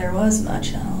specifically there was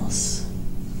much else.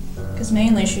 Because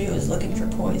mainly she was looking for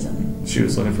poison. She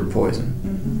was looking for poison.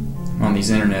 On these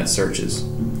internet searches.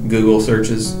 Google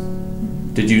searches.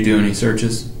 Did you do any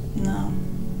searches? No.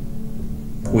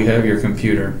 We have your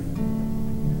computer.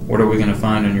 What are we going to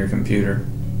find on your computer?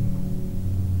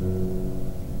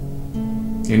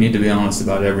 You need to be honest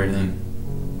about everything.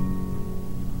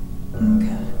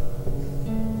 Okay.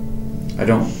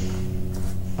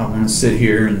 I want to sit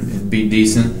here and be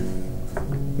decent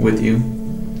with you.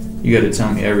 You got to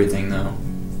tell me everything, though.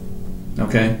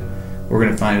 Okay? We're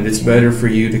going to find it. It's better for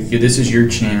you to... This is your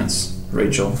chance,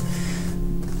 Rachel.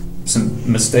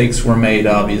 Some mistakes were made,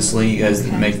 obviously. You guys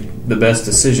didn't make the best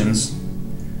decisions.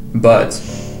 But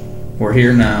we're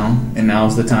here now, and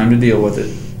now's the time to deal with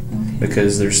it.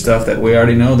 Because there's stuff that we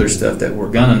already know. There's stuff that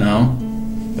we're going to know.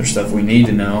 There's stuff we need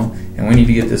to know. And we need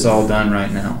to get this all done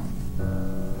right now.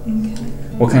 Okay.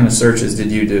 What kind of searches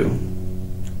did you do?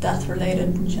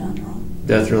 Death-related in general.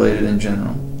 Death-related in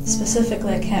general.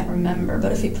 Specifically, I can't remember,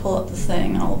 but if you pull up the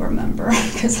thing, I'll remember,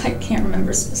 because I can't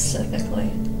remember specifically.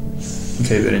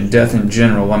 Okay, but in death in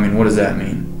general, I mean, what does that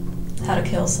mean? How to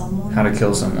kill someone. How to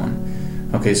kill someone.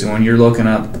 Okay, so when you're looking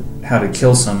up how to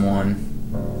kill someone,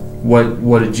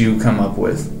 what did you come up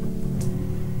with?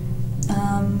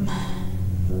 Oh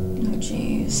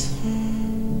geez.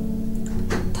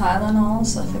 Tylenol,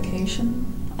 suffocation.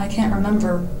 I can't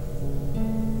remember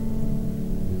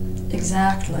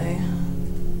exactly.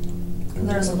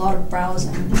 There's a lot of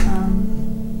browsing.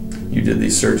 You did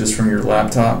these searches from your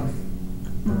laptop?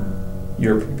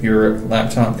 Your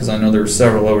laptop? Because I know there were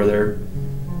several over there.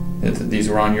 These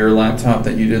were on your laptop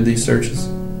that you did these searches?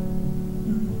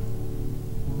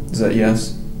 Is that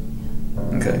yes?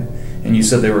 Okay. And you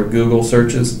said they were Google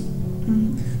searches?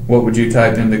 What would you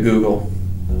type into Google?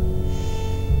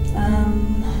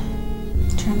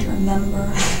 Trying to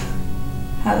remember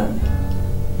how to...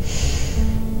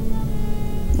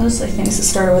 Mostly things that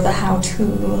started with a how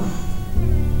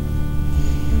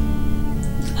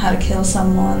to kill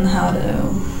someone, how to,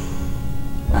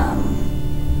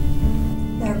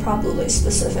 there are probably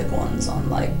specific ones on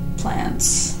like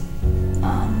plants,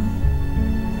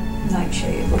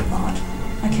 nightshade, whatnot.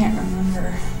 I can't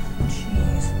remember.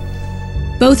 Jeez.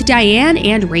 Both Diane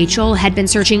and Rachel had been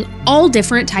searching all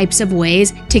different types of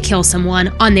ways to kill someone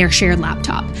on their shared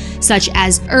laptop, such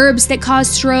as herbs that cause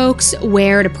strokes,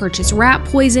 where to purchase rat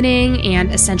poisoning,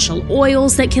 and essential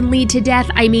oils that can lead to death.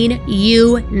 I mean,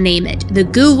 you name it. The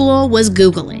Google was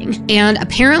Googling. And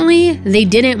apparently, they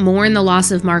didn't mourn the loss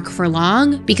of Mark for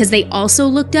long, because they also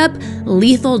looked up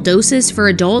lethal doses for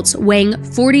adults weighing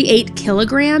 48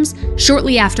 kilograms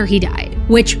shortly after he died,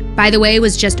 which, by the way,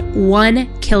 was just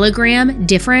 1 kilogram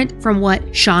different from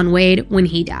what Sean weighed when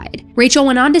he died. Rachel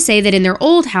went on to say that in their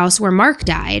old house where Mark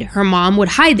died, her mom would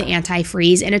hide the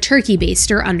antifreeze in a turkey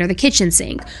baster under the kitchen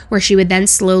sink, where she would then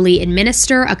slowly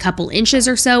administer a couple inches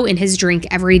or so in his drink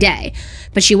every day.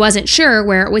 But she wasn't sure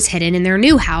where it was hidden in their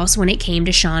new house when it came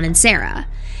to Sean and Sarah.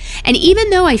 And even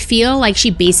though I feel like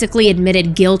she basically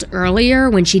admitted guilt earlier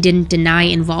when she didn't deny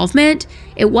involvement,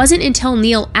 it wasn't until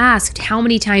Neil asked how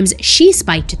many times she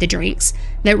spiked the drinks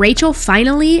that Rachel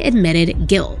finally admitted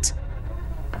guilt.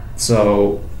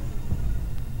 So,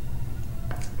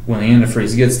 when the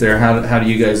antifreeze gets there, how do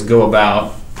you guys go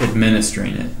about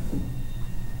administering it?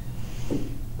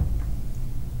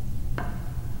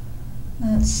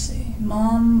 Let's see.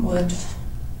 Mom would...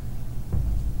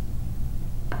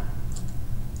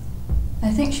 I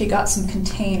think she got some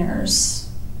containers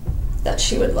that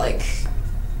she would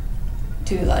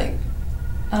do I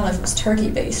don't know if it was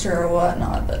turkey baster or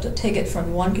whatnot, but to take it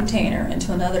from one container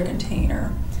into another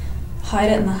container, hide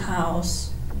it in the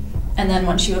house, and then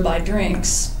when she would buy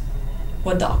drinks,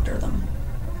 would doctor them.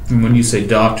 And when you say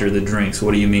doctor the drinks,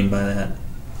 what do you mean by that?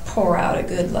 Pour out a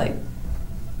good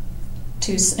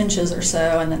 2 inches or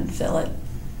so and then fill it.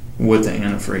 With the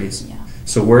antifreeze? Yeah.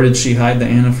 So where did she hide the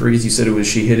antifreeze? You said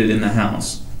she hid it in the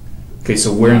house. Okay,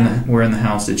 so where in the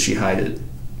house did she hide it?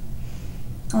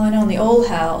 Well, I know in the old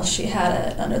house she had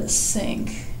it under the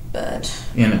sink, but...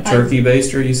 In a turkey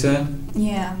baster, you said?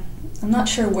 Yeah. I'm not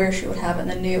sure where she would have it in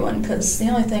the new one, because the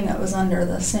only thing that was under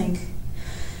the sink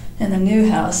in the new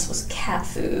house was cat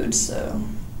food, so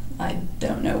I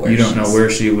don't know where You don't know where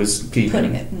she was keeping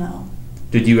putting it, no.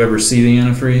 Did you ever see the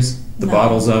antifreeze? The No.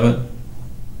 bottles of it?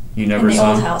 You never saw In the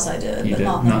old it? house I did, You but did,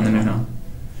 not in the new house.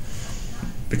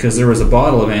 Because there was a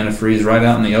bottle of antifreeze right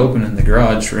out in the open in the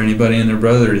garage for anybody and their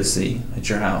brother to see at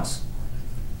your house.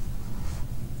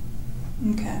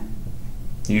 Okay.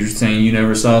 You're saying you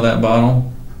never saw that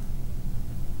bottle?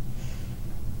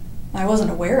 I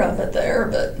wasn't aware of it there,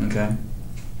 but... Okay.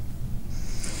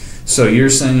 So you're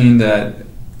saying that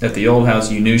at the old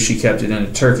house you knew she kept it in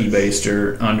a turkey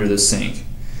baster under the sink.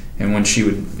 And when she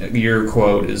would, your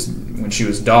quote is, when she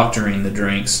was doctoring the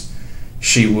drinks,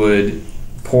 she would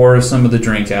pour some of the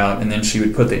drink out and then she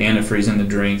would put the antifreeze in the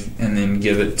drink and then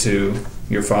give it to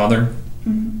your father?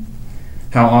 Mm-hmm.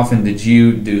 How often did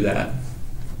you do that?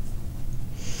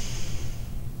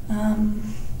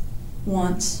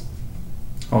 Once.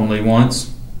 Only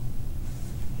once?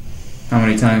 How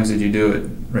many times did you do it,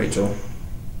 Rachel?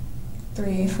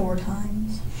 3, 4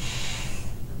 times.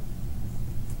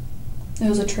 It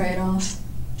was a trade-off.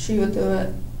 She would do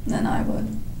it, then I would.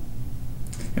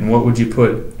 And what would you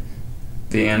put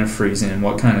the antifreeze in?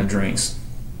 What kind of drinks?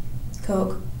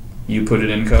 Coke. You put it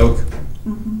in Coke?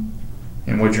 Mm-hmm.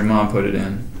 And what'd your mom put it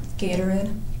in?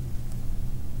 Gatorade.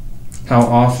 How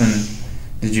often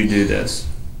did you do this?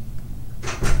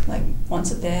 Once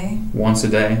a day. Once a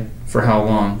day? For how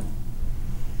long?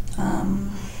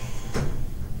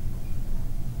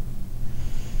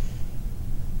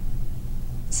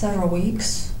 Several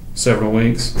weeks. Several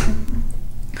weeks?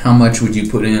 How much would you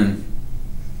put in?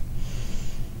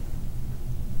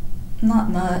 Not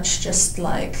much, just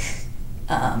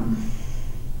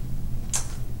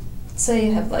say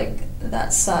you have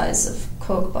that size of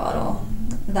Coke bottle,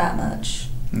 that much.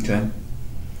 Okay.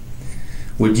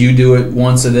 Would you do it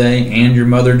once a day and your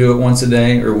mother do it once a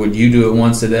day, or would you do it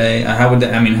once a day? How would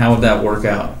that work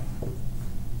out?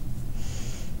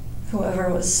 Whoever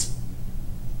was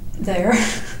there.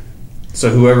 So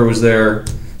whoever was there,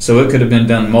 so it could have been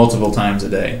done multiple times a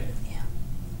day. Yeah.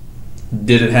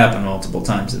 Did it happen multiple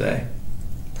times a day?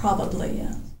 Probably,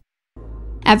 yeah.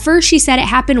 At first, she said it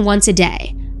happened once a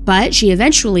day, but she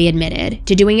eventually admitted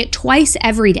to doing it twice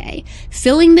every day,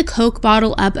 filling the Coke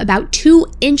bottle up about 2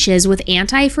 inches with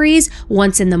antifreeze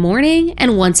once in the morning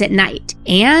and once at night,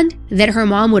 and that her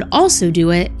mom would also do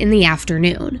it in the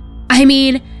afternoon. I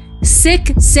mean,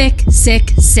 sick, sick, sick,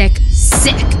 sick,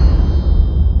 sick.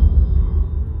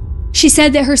 She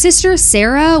said that her sister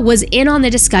Sarah was in on the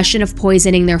discussion of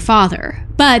poisoning their father,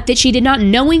 but that she did not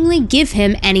knowingly give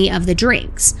him any of the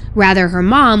drinks. Rather, her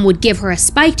mom would give her a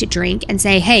spiked drink and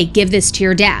say, hey, give this to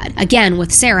your dad. Again,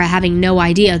 with Sarah having no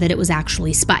idea that it was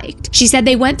actually spiked. She said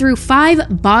they went through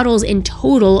 5 bottles in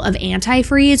total of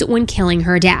antifreeze when killing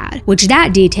her dad, which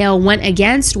that detail went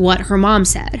against what her mom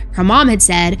said. Her mom had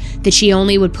said that she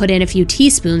only would put in a few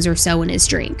teaspoons or so in his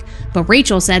drink. But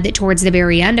Rachel said that towards the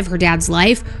very end of her dad's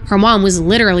life, her mom was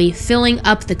literally filling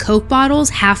up the Coke bottles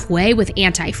halfway with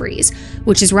antifreeze,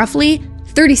 which is roughly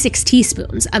 36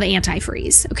 teaspoons of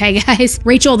antifreeze. Okay, guys?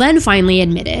 Rachel then finally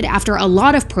admitted, after a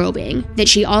lot of probing, that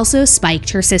she also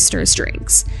spiked her sister's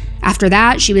drinks. After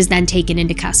that, she was then taken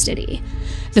into custody.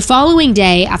 The following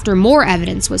day, after more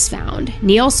evidence was found,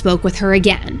 Neil spoke with her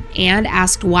again and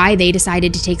asked why they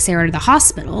decided to take Sarah to the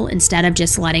hospital instead of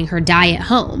just letting her die at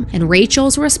home. And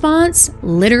Rachel's response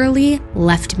literally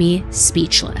left me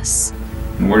speechless.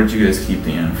 And where did you guys keep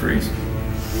the antifreeze?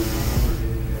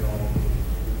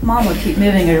 Mom would keep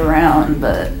moving it around,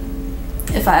 but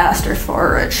if I asked her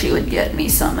for it, she would get me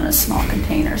some in a small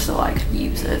container so I could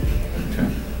use it. Okay.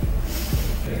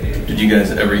 Did you guys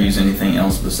ever use anything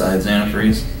else besides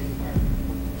antifreeze?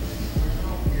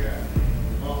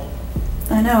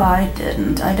 I know I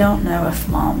didn't. I don't know if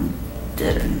Mom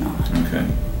did or not. Okay.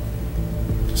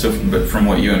 So, but from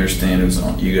what you understand, it was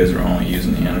you guys were only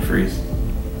using the antifreeze?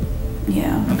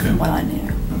 Yeah, okay. From what I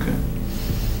knew. Okay.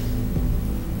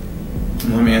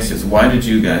 And let me ask you this, why did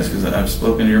you guys, because I've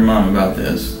spoken to your mom about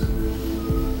this,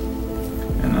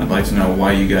 and I'd like to know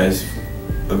why you guys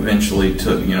eventually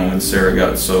took, when Sarah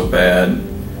got so bad,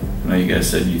 I know you guys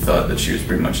said you thought that she was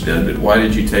pretty much dead, but why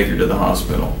did you take her to the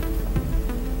hospital?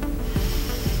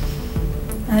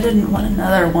 I didn't want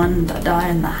another one to die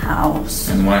in the house.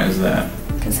 And why is that?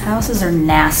 Because houses are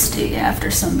nasty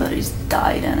after somebody's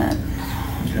died in it.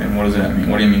 Okay, and what does that mean?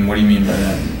 What do you mean by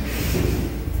that?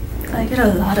 I get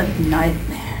a lot of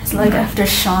nightmares. Like after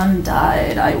Sean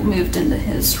died, I moved into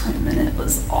his room and it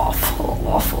was awful,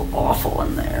 awful, awful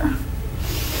in there.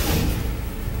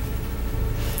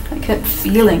 I kept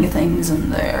feeling things in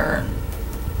there.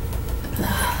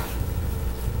 I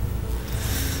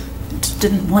just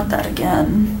didn't want that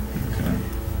again. Okay.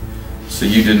 So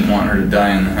you didn't want her to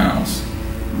die in the house?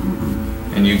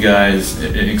 Mm-hmm. And you guys,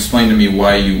 explain to me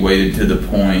why you waited to the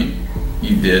point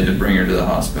you did to bring her to the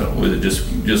hospital. Was it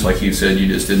just like you said, you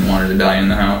just didn't want her to die in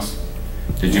the house?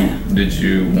 Did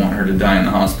you want her to die in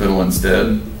the hospital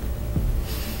instead?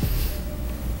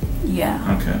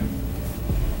 Yeah. Okay.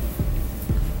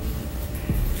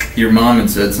 Your mom had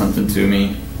said something to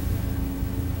me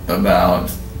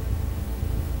about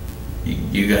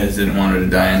you guys didn't want her to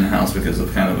die in the house because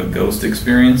of kind of a ghost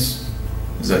experience.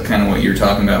 Is that kind of what you're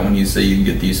talking about when you say you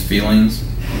get these feelings?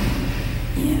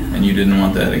 Yeah. And you didn't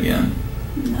want that again?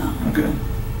 No. Okay.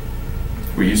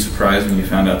 Were you surprised when you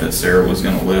found out that Sarah was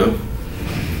going to live?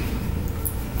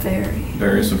 Very.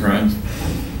 Very surprised?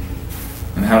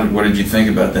 And what did you think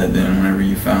about that then whenever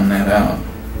you found that out?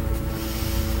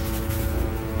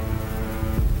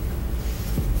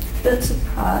 A bit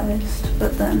surprised,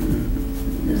 but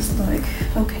then just like,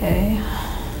 okay,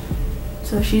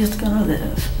 so she's gonna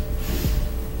live.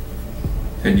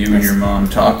 Had you and your mom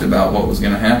talked about what was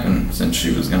going to happen since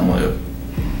she was going to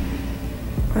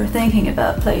live? We're thinking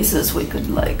about places we could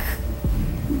like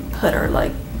put her,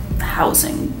 like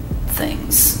housing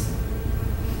things,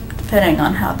 depending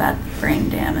on how bad brain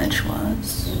damage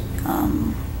was.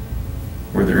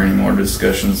 Were there any more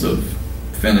discussions of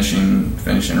finishing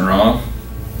her off?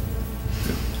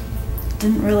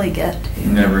 Didn't really get to.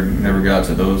 Never got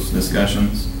to those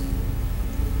discussions?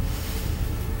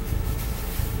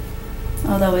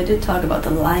 Although we did talk about the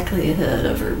likelihood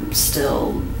of her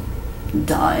still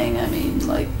dying. I mean,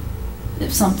 like,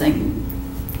 if something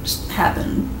just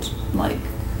happened, like,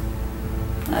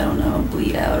 I don't know,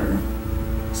 bleed out or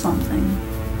something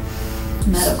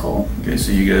medical. Okay,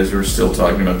 so you guys were still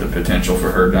talking about the potential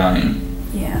for her dying.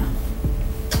 Yeah.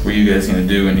 Were you guys going to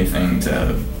do anything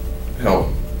to help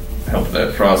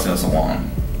that process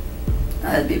along?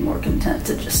 I'd be more content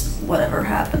to just whatever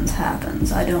happens,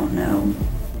 happens. I don't know.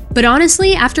 But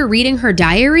honestly, after reading her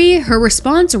diary, her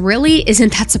response really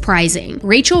isn't that surprising.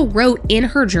 Rachel wrote in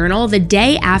her journal the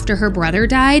day after her brother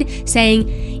died, saying,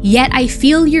 "Yet I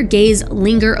feel your gaze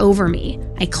linger over me.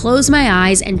 I close my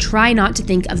eyes and try not to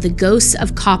think of the ghosts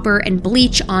of copper and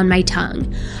bleach on my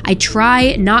tongue. I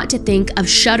try not to think of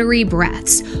shuddery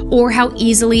breaths, or how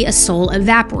easily a soul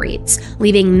evaporates,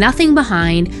 leaving nothing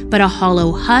behind but a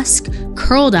hollow husk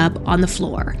curled up on the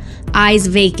floor. Eyes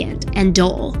vacant and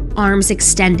dull, arms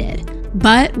extended,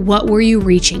 But what were you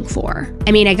reaching for?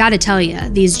 I mean, I gotta tell you,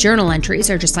 these journal entries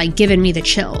are just like giving me the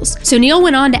chills. So Neil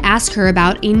went on to ask her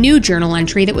about a new journal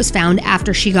entry that was found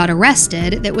after she got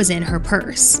arrested that was in her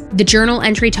purse. The journal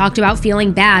entry talked about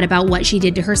feeling bad about what she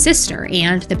did to her sister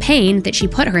and the pain that she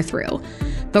put her through.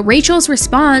 But Rachel's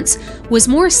response was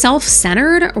more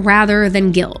self-centered rather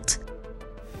than guilt.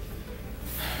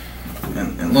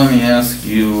 And let me ask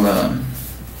you,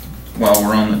 while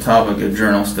we're on the topic of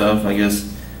journal stuff, I guess,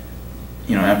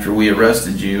 after we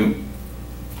arrested you,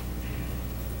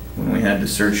 when we had to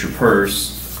search your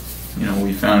purse,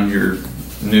 we found your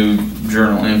new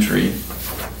journal entry,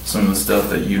 some of the stuff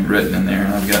that you'd written in there,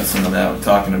 and I've got some of that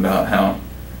talking about how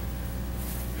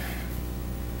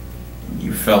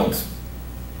you felt,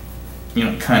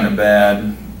 kind of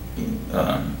bad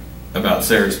about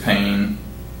Sarah's pain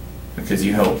because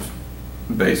you helped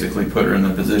basically put her in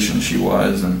the position she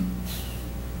was. And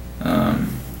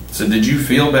so did you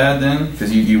feel bad then?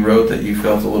 Because you wrote that you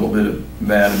felt a little bit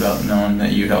bad about knowing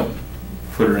that you helped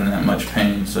put her in that much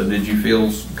pain. So did you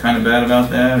feel kind of bad about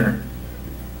that, or?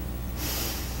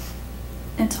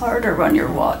 It's harder when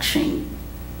you're watching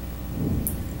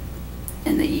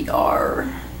in the ER.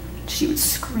 She would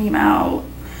scream out.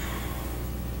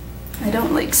 I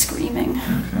don't like screaming.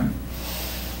 Okay.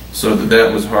 So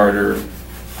that was harder.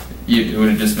 It would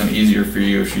have just been easier for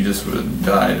you if she just would have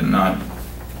died and not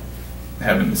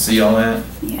having to see all that?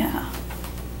 Yeah.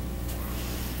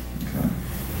 Okay.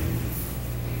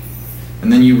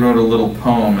 And then you wrote a little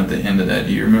poem at the end of that.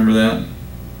 Do you remember that?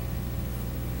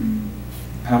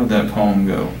 How did that poem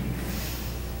go?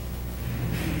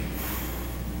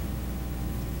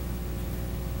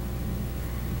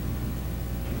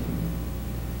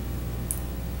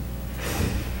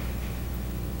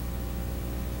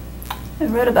 I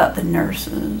read about the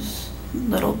nurses a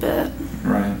little bit.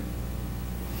 Right.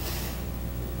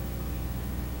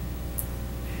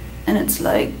 And it's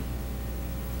like,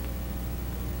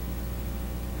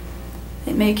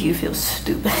 they make you feel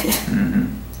stupid.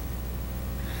 Mm-hmm.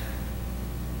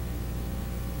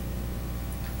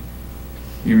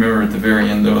 You remember at the very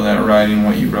end of that writing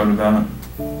what you wrote about?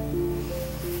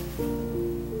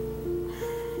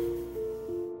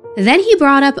 Then he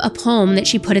brought up a poem that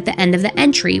she put at the end of the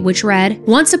entry, which read,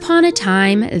 "Once upon a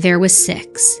time there was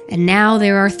 6, and now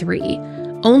there are 3.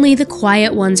 Only the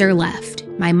quiet ones are left,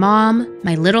 my mom,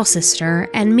 my little sister,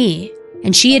 and me."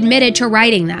 And she admitted to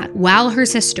writing that while her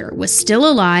sister was still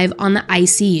alive on the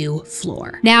ICU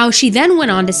floor. Now, she then went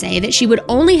on to say that she would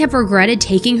only have regretted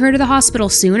taking her to the hospital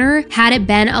sooner had it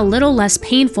been a little less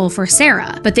painful for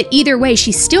Sarah, but that either way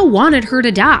she still wanted her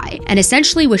to die, and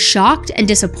essentially was shocked and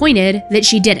disappointed that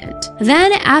she didn't.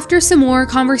 Then, after some more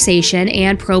conversation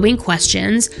and probing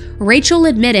questions, Rachel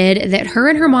admitted that her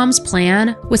and her mom's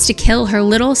plan was to kill her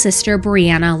little sister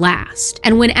Brianna last.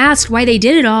 And when asked why they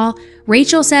did it all,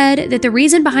 Rachel said that the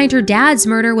reason behind her dad's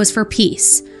murder was for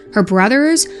peace. Her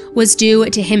brother's was due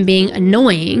to him being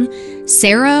annoying,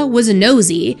 Sarah was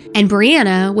nosy, and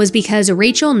Brianna was because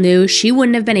Rachel knew she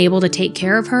wouldn't have been able to take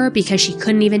care of her because she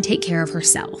couldn't even take care of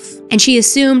herself. And she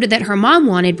assumed that her mom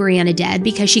wanted Brianna dead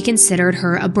because she considered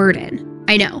her a burden.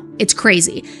 I know, it's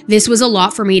crazy. This was a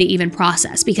lot for me to even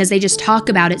process because they just talk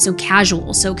about it so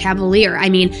casual, so cavalier. I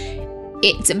mean,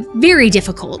 it's very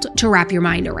difficult to wrap your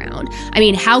mind around. I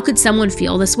mean, how could someone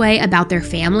feel this way about their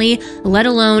family, let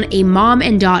alone a mom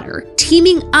and daughter,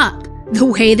 teaming up the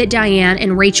way that Diane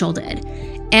and Rachel did?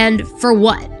 And for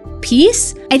what?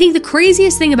 Peace? I think the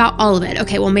craziest thing about all of it,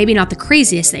 okay, well, maybe not the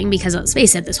craziest thing because let's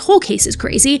face it, this whole case is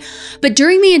crazy, but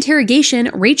during the interrogation,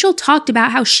 Rachel talked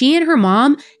about how she and her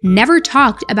mom never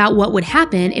talked about what would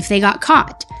happen if they got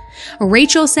caught.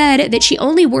 Rachel said that she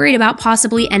only worried about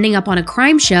possibly ending up on a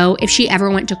crime show if she ever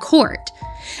went to court.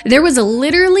 There was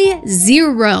literally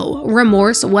zero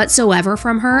remorse whatsoever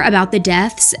from her about the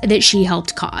deaths that she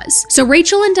helped cause. So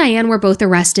Rachel and Diane were both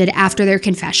arrested after their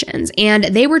confessions, and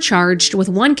they were charged with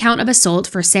 1 count of assault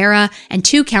for Sarah and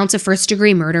 2 counts of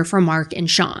first-degree murder for Mark and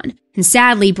Sean. And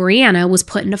sadly, Brianna was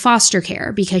put into foster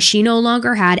care because she no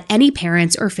longer had any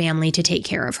parents or family to take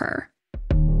care of her.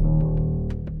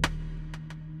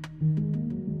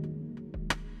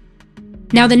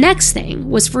 Now, the next thing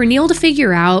was for Neil to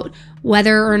figure out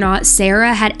whether or not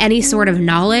Sarah had any sort of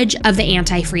knowledge of the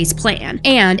anti-freeze plan,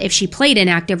 and if she played an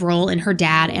active role in her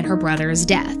dad and her brother's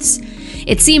deaths.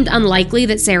 It seemed unlikely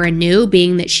that Sarah knew,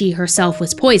 being that she herself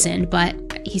was poisoned, but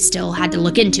he still had to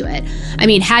look into it. I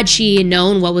mean, had she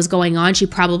known what was going on, she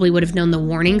probably would have known the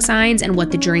warning signs and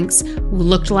what the drinks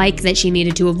looked like that she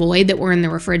needed to avoid that were in the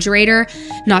refrigerator.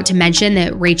 Not to mention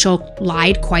that Rachel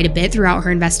lied quite a bit throughout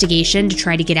her investigation to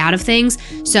try to get out of things.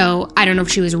 So I don't know if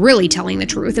she was really telling the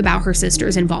truth about her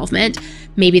sister's involvement.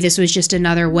 Maybe this was just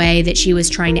another way that she was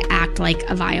trying to act like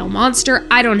a vile monster.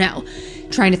 I don't know.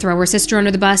 Trying to throw her sister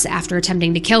under the bus after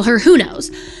attempting to kill her, who knows?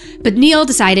 But Neil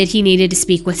decided he needed to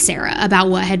speak with Sarah about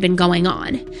what had been going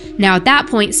on. Now, at that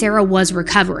point, Sarah was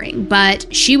recovering,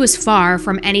 but she was far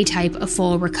from any type of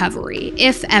full recovery,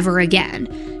 if ever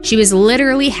again. She was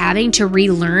literally having to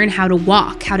relearn how to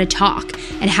walk, how to talk,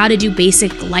 and how to do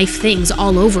basic life things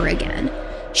all over again.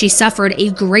 She suffered a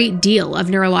great deal of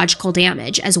neurological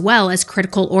damage as well as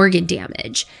critical organ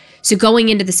damage. So going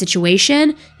into the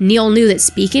situation, Neil knew that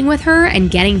speaking with her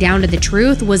and getting down to the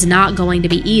truth was not going to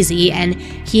be easy, and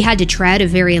he had to tread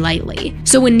very lightly.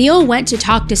 So when Neil went to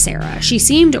talk to Sarah, she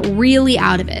seemed really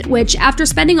out of it, which after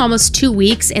spending almost 2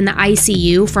 weeks in the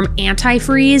ICU from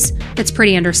antifreeze, that's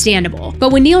pretty understandable.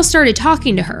 But when Neil started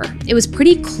talking to her, it was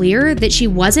pretty clear that she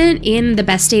wasn't in the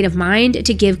best state of mind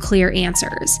to give clear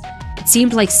answers. It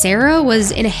seemed like Sarah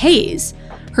was in a haze.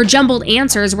 Her jumbled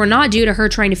answers were not due to her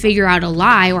trying to figure out a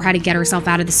lie or how to get herself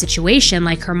out of the situation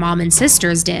like her mom and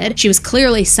sisters did. She was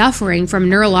clearly suffering from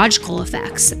neurological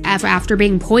effects after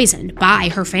being poisoned by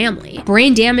her family.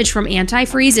 Brain damage from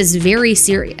antifreeze is very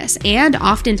serious and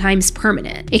oftentimes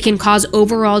permanent. It can cause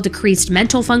overall decreased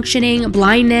mental functioning,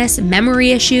 blindness,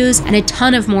 memory issues, and a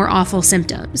ton of more awful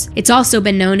symptoms. It's also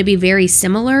been known to be very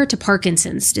similar to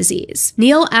Parkinson's disease.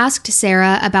 Neil asked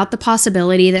Sarah about the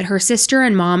possibility that her sister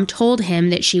and mom told him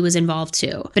that she was involved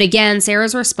too. But again,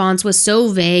 Sarah's response was so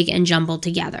vague and jumbled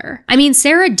together. I mean,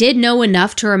 Sarah did know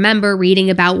enough to remember reading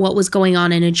about what was going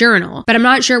on in a journal, but I'm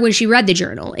not sure when she read the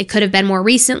journal. It could have been more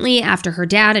recently after her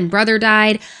dad and brother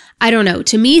died. I don't know.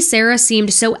 To me, Sarah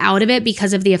seemed so out of it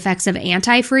because of the effects of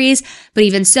antifreeze, but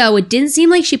even so, it didn't seem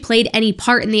like she played any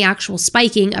part in the actual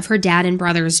spiking of her dad and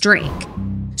brother's drink.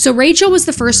 So Rachel was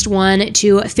the first one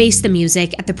to face the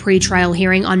music at the pretrial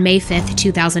hearing on May 5th,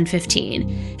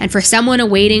 2015. And for someone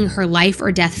awaiting her life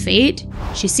or death fate,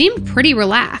 she seemed pretty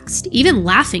relaxed, even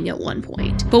laughing at one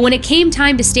point. But when it came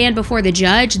time to stand before the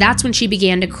judge, that's when she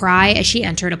began to cry as she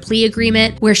entered a plea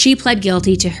agreement where she pled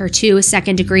guilty to her 2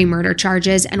 second-degree murder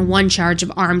charges and 1 charge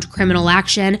of armed criminal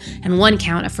action and 1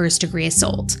 count of first-degree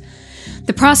assault.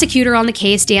 The prosecutor on the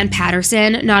case, Dan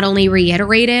Patterson, not only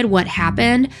reiterated what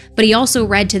happened, but he also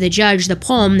read to the judge the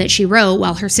poem that she wrote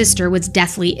while her sister was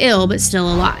deathly ill but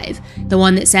still alive. The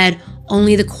one that said,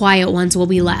 "Only the quiet ones will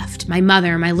be left, my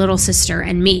mother, my little sister,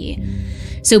 and me."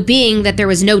 So being that there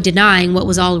was no denying what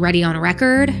was already on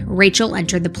record, Rachel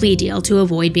entered the plea deal to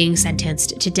avoid being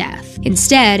sentenced to death.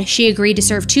 Instead, she agreed to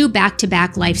serve 2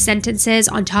 back-to-back life sentences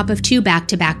on top of 2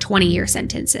 back-to-back 20-year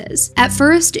sentences. At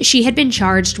first, she had been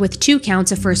charged with 2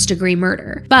 counts of first-degree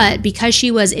murder, but because she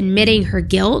was admitting her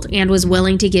guilt and was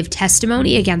willing to give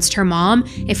testimony against her mom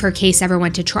if her case ever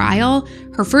went to trial,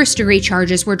 her first-degree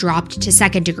charges were dropped to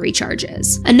second-degree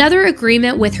charges. Another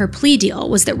agreement with her plea deal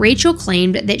was that Rachel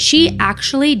claimed that she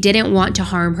actually didn't want to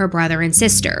harm her brother and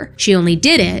sister. She only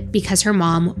did it because her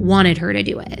mom wanted her to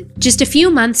do it. Just a few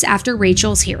months after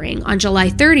Rachel's hearing, on July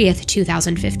 30th,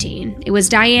 2015, it was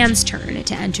Diane's turn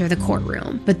to enter the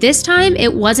courtroom. But this time,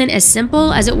 it wasn't as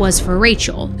simple as it was for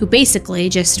Rachel, who basically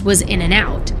just was in and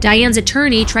out. Diane's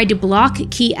attorney tried to block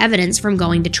key evidence from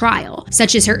going to trial,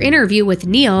 such as her interview with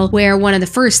Neil, where one of the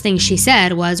first things she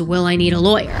said was, "Will I need a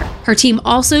lawyer?" Her team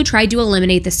also tried to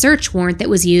eliminate the search warrant that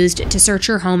was used to search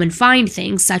her home and find things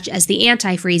such as the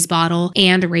antifreeze bottle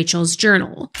and Rachel's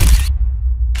journal.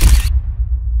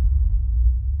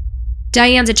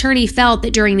 Diane's attorney felt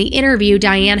that during the interview,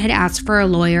 Diane had asked for a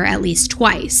lawyer at least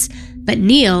twice. But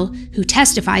Neil, who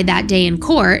testified that day in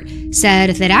court,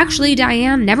 said that actually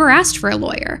Diane never asked for a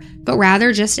lawyer, but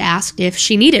rather just asked if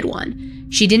she needed one.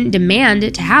 She didn't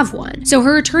demand to have one. So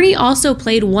her attorney also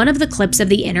played one of the clips of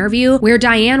the interview where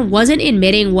Diane wasn't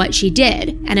admitting what she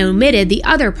did and omitted the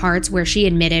other parts where she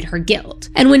admitted her guilt.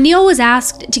 And when Neil was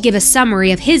asked to give a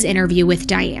summary of his interview with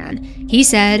Diane, he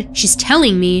said, "She's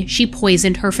telling me she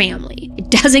poisoned her family." It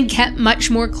doesn't get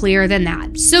much more clear than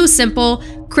that. So simple,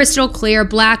 crystal clear,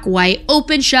 black, white,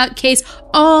 open, shut case,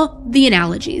 all the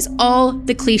analogies, all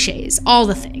the cliches, all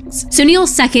the things. So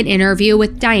Neil's second interview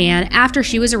with Diane after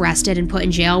she was arrested and put put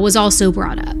in jail was also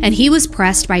brought up, and he was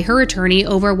pressed by her attorney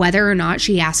over whether or not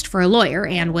she asked for a lawyer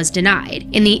and was denied.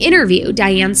 In the interview,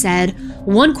 Diane said,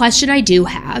 "One question I do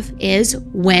have is,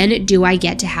 when do I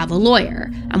get to have a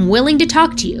lawyer? I'm willing to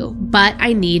talk to you, but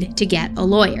I need to get a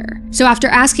lawyer." So after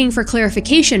asking for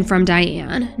clarification from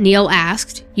Diane, Neil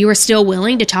asked, "You are still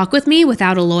willing to talk with me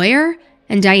without a lawyer?"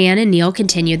 And Diane and Neil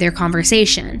continued their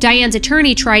conversation. Diane's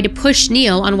attorney tried to push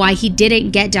Neil on why he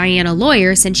didn't get Diane a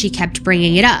lawyer since she kept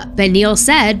bringing it up, but Neil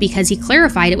said because he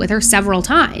clarified it with her several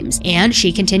times, and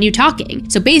she continued talking.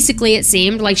 So basically it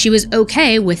seemed like she was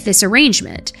okay with this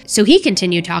arrangement. So he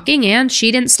continued talking and she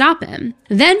didn't stop him.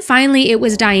 Then finally it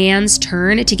was Diane's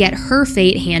turn to get her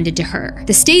fate handed to her.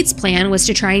 The state's plan was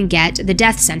to try and get the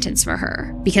death sentence for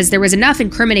her, because there was enough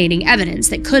incriminating evidence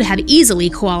that could have easily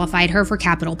qualified her for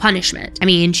capital punishment. I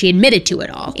mean, she admitted to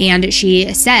it all, and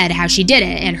she said how she did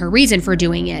it and her reason for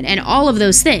doing it and all of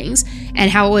those things, and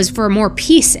how it was for more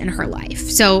peace in her life.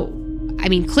 So, I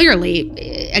mean, clearly,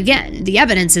 again, the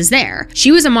evidence is there.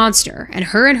 She was a monster, and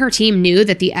her team knew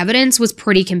that the evidence was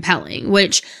pretty compelling,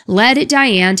 which led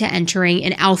Diane to entering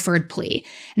an Alford plea.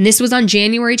 And this was on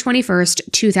January 21st,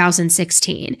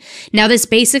 2016. Now, this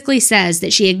basically says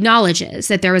that she acknowledges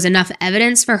that there was enough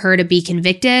evidence for her to be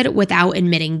convicted without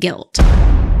admitting guilt.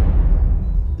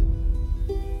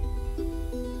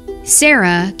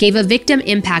 Sarah gave a victim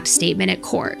impact statement at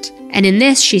court, and in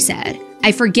this she said,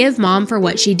 "I forgive Mom for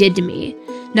what she did to me.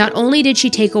 Not only did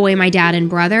she take away my dad and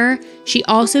brother, she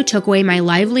also took away my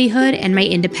livelihood and my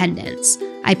independence.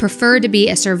 I prefer to be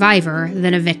a survivor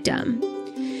than a victim."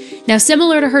 Now,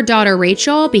 similar to her daughter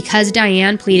Rachel, because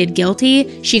Diane pleaded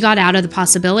guilty, she got out of the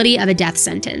possibility of a death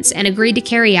sentence and agreed to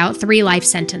carry out 3 life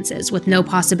sentences with no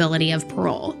possibility of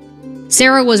parole.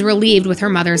 Sarah was relieved with her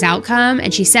mother's outcome,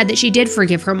 and she said that she did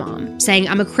forgive her mom, saying,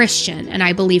 "I'm a Christian, and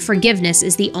I believe forgiveness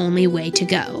is the only way to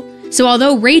go." So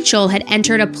although Rachel had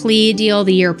entered a plea deal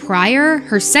the year prior,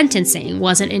 her sentencing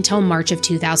wasn't until March of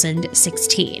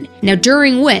 2016. Now,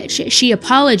 during which she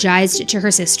apologized to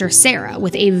her sister Sarah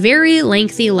with a very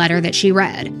lengthy letter that she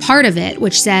read. Part of it,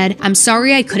 which said, "I'm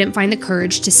sorry I couldn't find the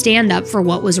courage to stand up for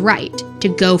what was right, to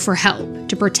go for help,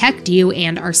 to protect you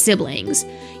and our siblings.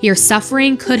 Your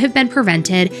suffering could have been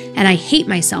prevented, and I hate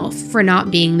myself for not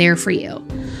being there for you.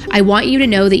 I want you to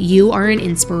know that you are an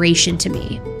inspiration to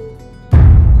me."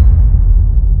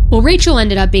 Well, Rachel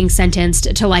ended up being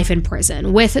sentenced to life in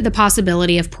prison, with the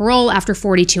possibility of parole after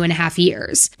 42.5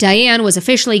 years. Diane was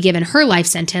officially given her life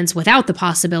sentence without the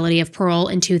possibility of parole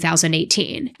in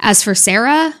 2018. As for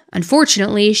Sarah,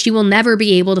 unfortunately, she will never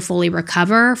be able to fully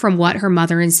recover from what her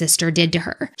mother and sister did to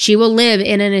her. She will live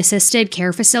in an assisted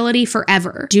care facility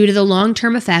forever due to the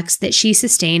long-term effects that she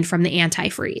sustained from the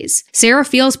antifreeze. Sarah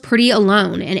feels pretty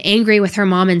alone and angry with her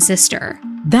mom and sister.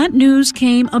 That news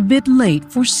came a bit late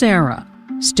for Sarah.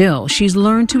 Still, she's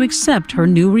learned to accept her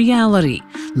new reality,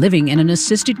 living in an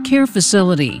assisted care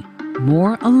facility,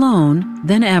 more alone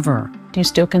than ever. Do you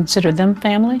still consider them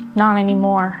family? Not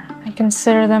anymore. I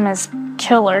consider them as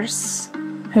killers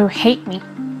who hate me.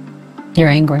 You're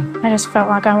angry. I just felt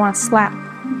like I want to slap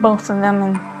both of them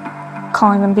and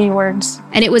calling them B-words.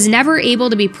 And it was never able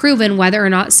to be proven whether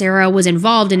or not Sarah was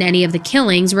involved in any of the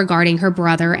killings regarding her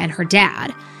brother and her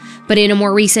dad. But in a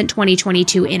more recent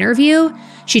 2022 interview,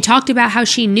 she talked about how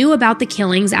she knew about the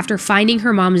killings after finding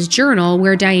her mom's journal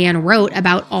where Diane wrote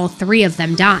about all 3 of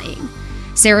them dying.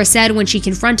 Sarah said when she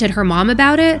confronted her mom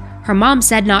about it, her mom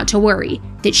said not to worry,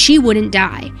 that she wouldn't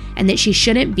die, and that she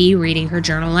shouldn't be reading her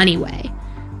journal anyway.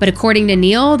 But according to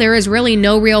Neil, there is really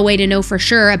no real way to know for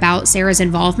sure about Sarah's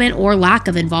involvement or lack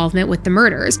of involvement with the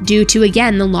murders, due to,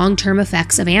 again, the long-term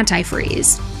effects of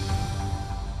antifreeze.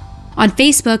 On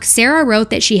Facebook, Sarah wrote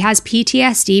that she has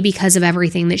PTSD because of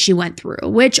everything that she went through,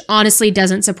 which honestly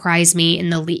doesn't surprise me in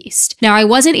the least. Now, I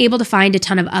wasn't able to find a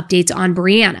ton of updates on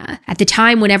Brianna. At the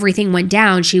time when everything went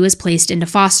down, she was placed into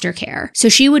foster care. So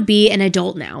she would be an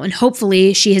adult now, and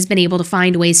hopefully she has been able to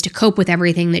find ways to cope with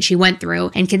everything that she went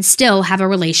through and can still have a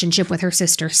relationship with her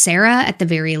sister Sarah at the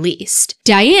very least.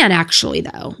 Diane, actually,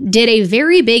 though, did a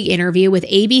very big interview with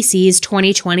ABC's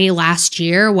 2020 last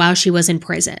year while she was in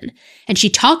prison. And she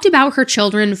talked about her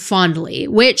children fondly,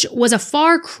 which was a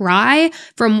far cry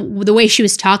from the way she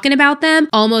was talking about them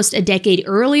almost a decade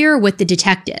earlier with the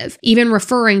detective, even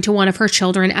referring to one of her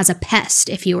children as a pest,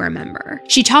 if you remember.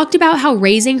 She talked about how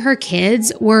raising her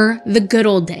kids were the good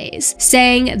old days,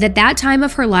 saying that that time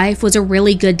of her life was a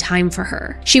really good time for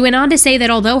her. She went on to say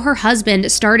that although her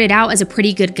husband started out as a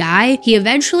pretty good guy, he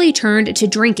eventually turned to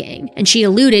drinking, and she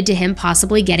alluded to him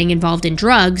possibly getting involved in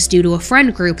drugs due to a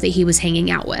friend group that he was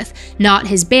hanging out with, not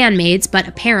his band bandmates, but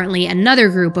apparently another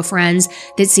group of friends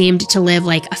that seemed to live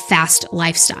like a fast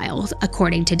lifestyle,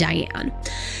 according to Diane.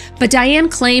 But Diane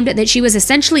claimed that she was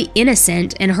essentially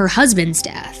innocent in her husband's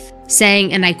death,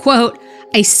 saying, and I quote,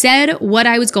 "I said what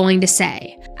I was going to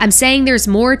say. I'm saying there's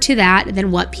more to that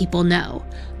than what people know.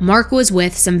 Mark was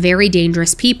with some very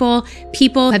dangerous people.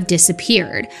 People have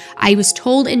disappeared. I was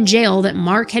told in jail that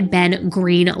Mark had been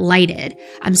green lighted.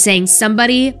 I'm saying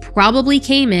somebody probably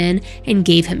came in and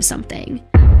gave him something."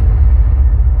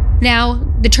 Now,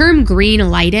 the term green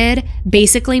lighted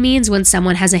basically means when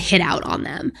someone has a hit out on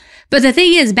them. But the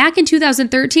thing is, back in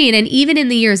 2013 and even in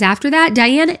the years after that,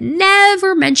 Diane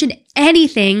never mentioned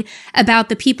anything about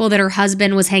the people that her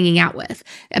husband was hanging out with.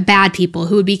 Bad people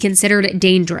who would be considered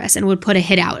dangerous and would put a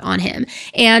hit out on him.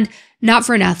 And not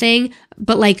for nothing,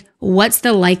 but like, what's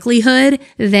the likelihood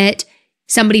that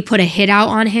somebody put a hit out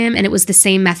on him and it was the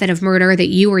same method of murder that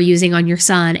you were using on your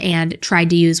son and tried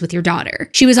to use with your daughter?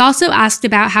 She was also asked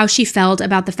about how she felt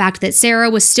about the fact that Sarah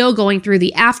was still going through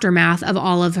the aftermath of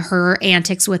all of her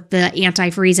antics with the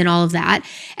antifreeze and all of that,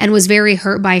 and was very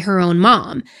hurt by her own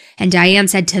mom. And Diane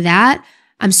said to that,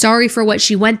 "I'm sorry for what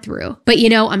she went through, but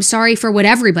I'm sorry for what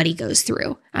everybody goes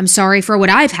through. I'm sorry for what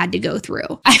I've had to go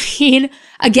through." I mean,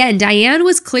 again, Diane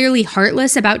was clearly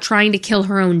heartless about trying to kill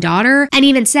her own daughter, and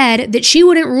even said that she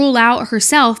wouldn't rule out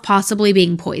herself possibly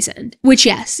being poisoned. Which,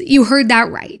 yes, you heard that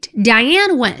right.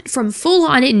 Diane went from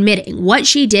full-on admitting what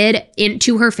she did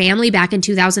to her family back in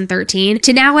 2013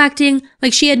 to now acting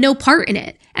like she had no part in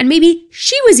it. And maybe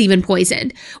she was even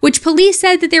poisoned, which police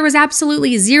said that there was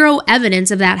absolutely zero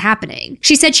evidence of that happening.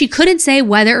 She said she couldn't say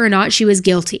whether or not she was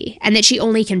guilty, and that she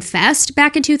only confessed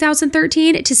back in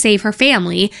 2013 to save her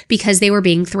family because they were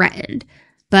being threatened.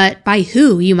 But by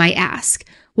who, you might ask?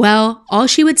 Well, all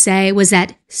she would say was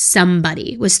that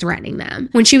somebody was threatening them.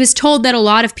 When she was told that a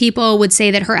lot of people would say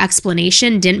that her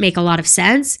explanation didn't make a lot of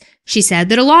sense, she said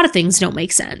that a lot of things don't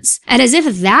make sense. And as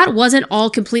if that wasn't all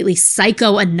completely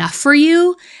psycho enough for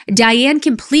you, Diane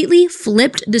completely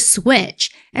flipped the switch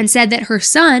and said that her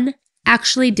son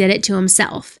actually did it to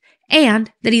himself,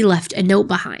 and that he left a note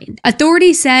behind.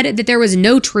 Authorities said that there was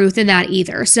no truth in that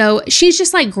either, so she's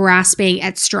just like grasping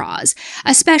at straws,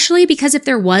 especially because if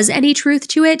there was any truth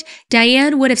to it,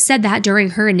 Diane would have said that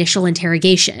during her initial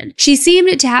interrogation. She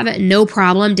seemed to have no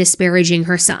problem disparaging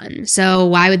her son, so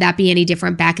why would that be any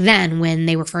different back then when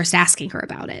they were first asking her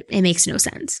about it? It makes no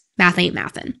sense. Math ain't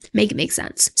mathin'. Make it make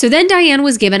sense. So then Diane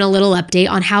was given a little update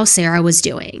on how Sarah was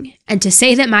doing, and to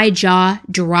say that my jaw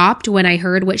dropped when I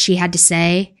heard what she had to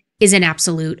say is an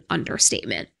absolute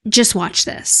understatement. Just watch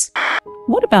this.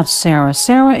 What about Sarah?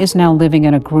 Sarah is now living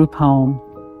in a group home.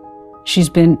 She's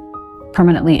been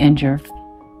permanently injured.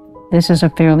 This is a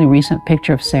fairly recent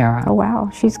picture of Sarah. Oh wow,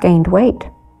 she's gained weight.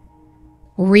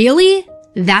 Really?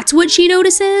 That's what she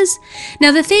notices?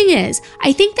 Now the thing is,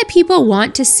 I think that people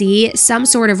want to see some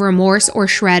sort of remorse or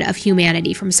shred of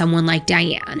humanity from someone like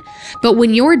Diane. But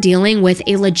when you're dealing with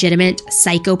a legitimate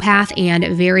psychopath and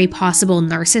very possible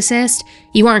narcissist,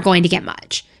 you aren't going to get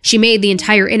much. She made the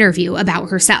entire interview about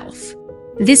herself.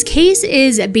 This case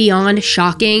is beyond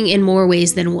shocking in more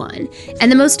ways than one.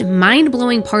 And the most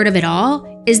mind-blowing part of it all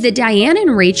is that Diane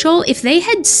and Rachel, if they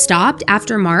had stopped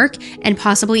after Mark and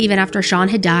possibly even after Sean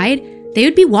had died, they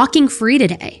would be walking free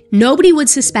today. Nobody would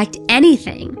suspect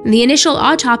anything. The initial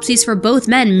autopsies for both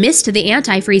men missed the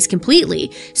antifreeze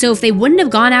completely, so if they wouldn't have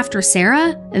gone after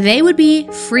Sarah, they would be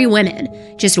free women,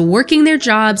 just working their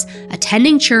jobs,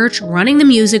 attending church, running the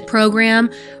music program.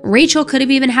 Rachel could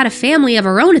have even had a family of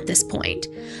her own at this point.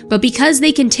 But because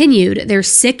they continued their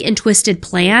sick and twisted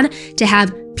plan to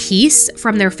have peace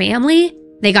from their family,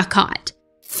 they got caught.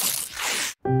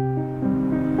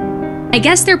 I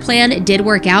guess their plan did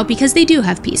work out because they do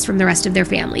have peace from the rest of their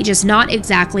family, just not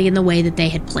exactly in the way that they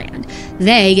had planned.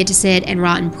 They get to sit and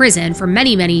rot in prison for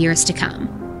many, many years to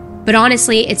come. But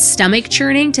honestly, it's stomach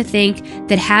churning to think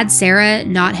that had Sarah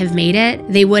not have made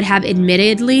it, they would have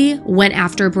admittedly went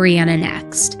after Brianna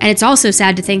next. And it's also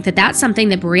sad to think that that's something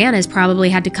that Brianna's probably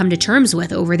had to come to terms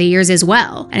with over the years as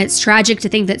well. And it's tragic to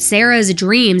think that Sarah's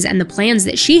dreams and the plans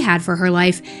that she had for her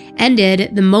life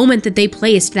ended the moment that they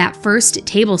placed that first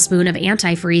tablespoon of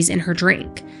antifreeze in her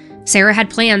drink. Sarah had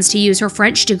plans to use her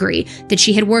French degree that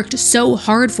she had worked so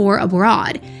hard for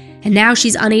abroad. And now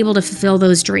she's unable to fulfill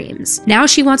those dreams. Now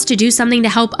she wants to do something to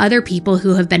help other people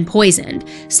who have been poisoned,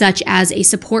 such as a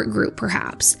support group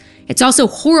perhaps. It's also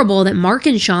horrible that Mark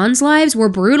and Sean's lives were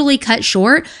brutally cut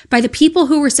short by the people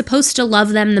who were supposed to love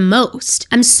them the most.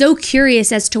 I'm so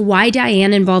curious as to why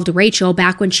Diane involved Rachel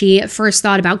back when she first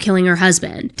thought about killing her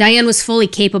husband. Diane was fully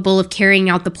capable of carrying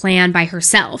out the plan by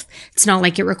herself. It's not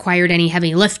like it required any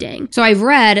heavy lifting. So I've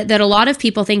read that a lot of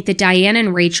people think that Diane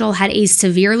and Rachel had a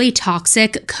severely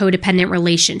toxic, codependent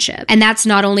relationship. And that's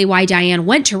not only why Diane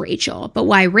went to Rachel, but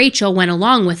why Rachel went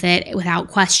along with it without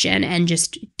question and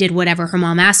just did whatever her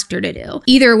mom asked her to do.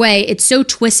 Either way, it's so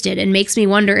twisted and makes me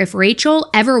wonder if Rachel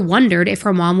ever wondered if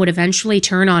her mom would eventually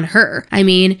turn on her. I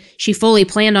mean, she fully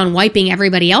planned on wiping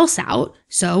everybody else out.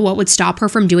 So what would stop her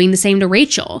from doing the same to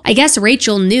Rachel? I guess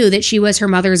Rachel knew that she was her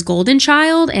mother's golden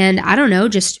child and I don't know,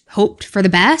 just hoped for the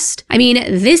best. I mean,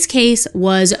 this case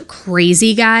was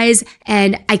crazy, guys,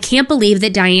 and I can't believe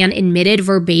that Diane admitted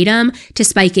verbatim to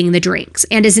spiking the drinks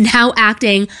and is now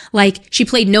acting like she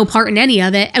played no part in any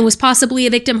of it and was possibly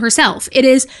a victim herself. It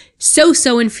is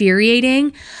so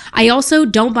infuriating. I also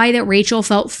don't buy that Rachel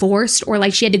felt forced or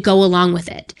like she had to go along with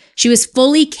it. She was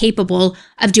fully capable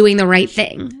of doing the right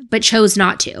thing, but chose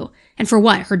not to. And for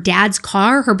what? Her dad's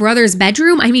car? Her brother's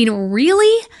bedroom? I mean,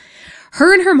 really?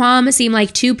 Her and her mom seem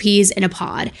like two peas in a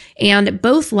pod, and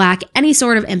both lack any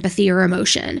sort of empathy or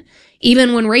emotion.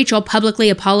 Even when Rachel publicly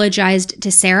apologized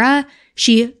to Sarah,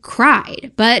 she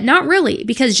cried, but not really,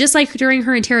 because just like during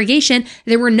her interrogation,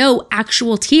 there were no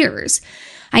actual tears.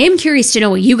 I am curious to know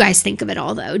what you guys think of it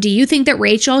all, though. Do you think that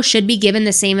Rachel should be given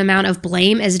the same amount of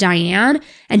blame as Diane?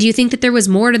 And do you think that there was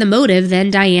more to the motive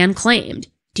than Diane claimed?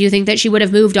 Do you think that she would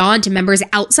have moved on to members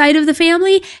outside of the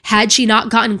family had she not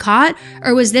gotten caught?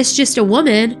 Or was this just a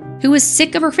woman who was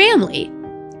sick of her family?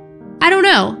 I don't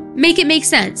know. Make it make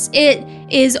sense. It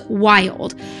is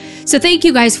wild. So thank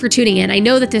you guys for tuning in. I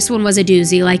know that this one was a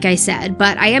doozy, like I said,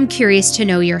 but I am curious to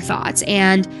know your thoughts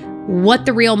and what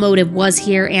the real motive was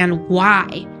here and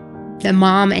why the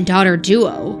mom and daughter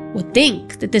duo would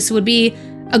think that this would be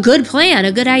a good plan,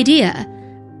 a good idea.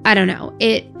 I don't know.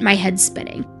 My head's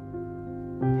spinning.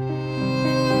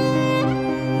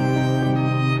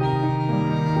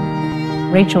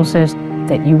 Rachel says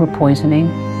that you were poisoning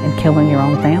and killing your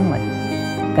own family,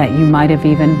 that you might have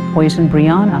even poisoned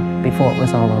Brianna before it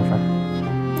was all over.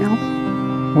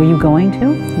 No. Were you going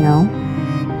to? No.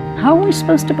 How are we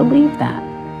supposed to believe that?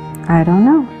 I don't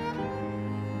know.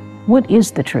 What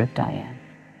is the truth, Diane?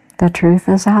 The truth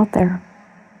is out there.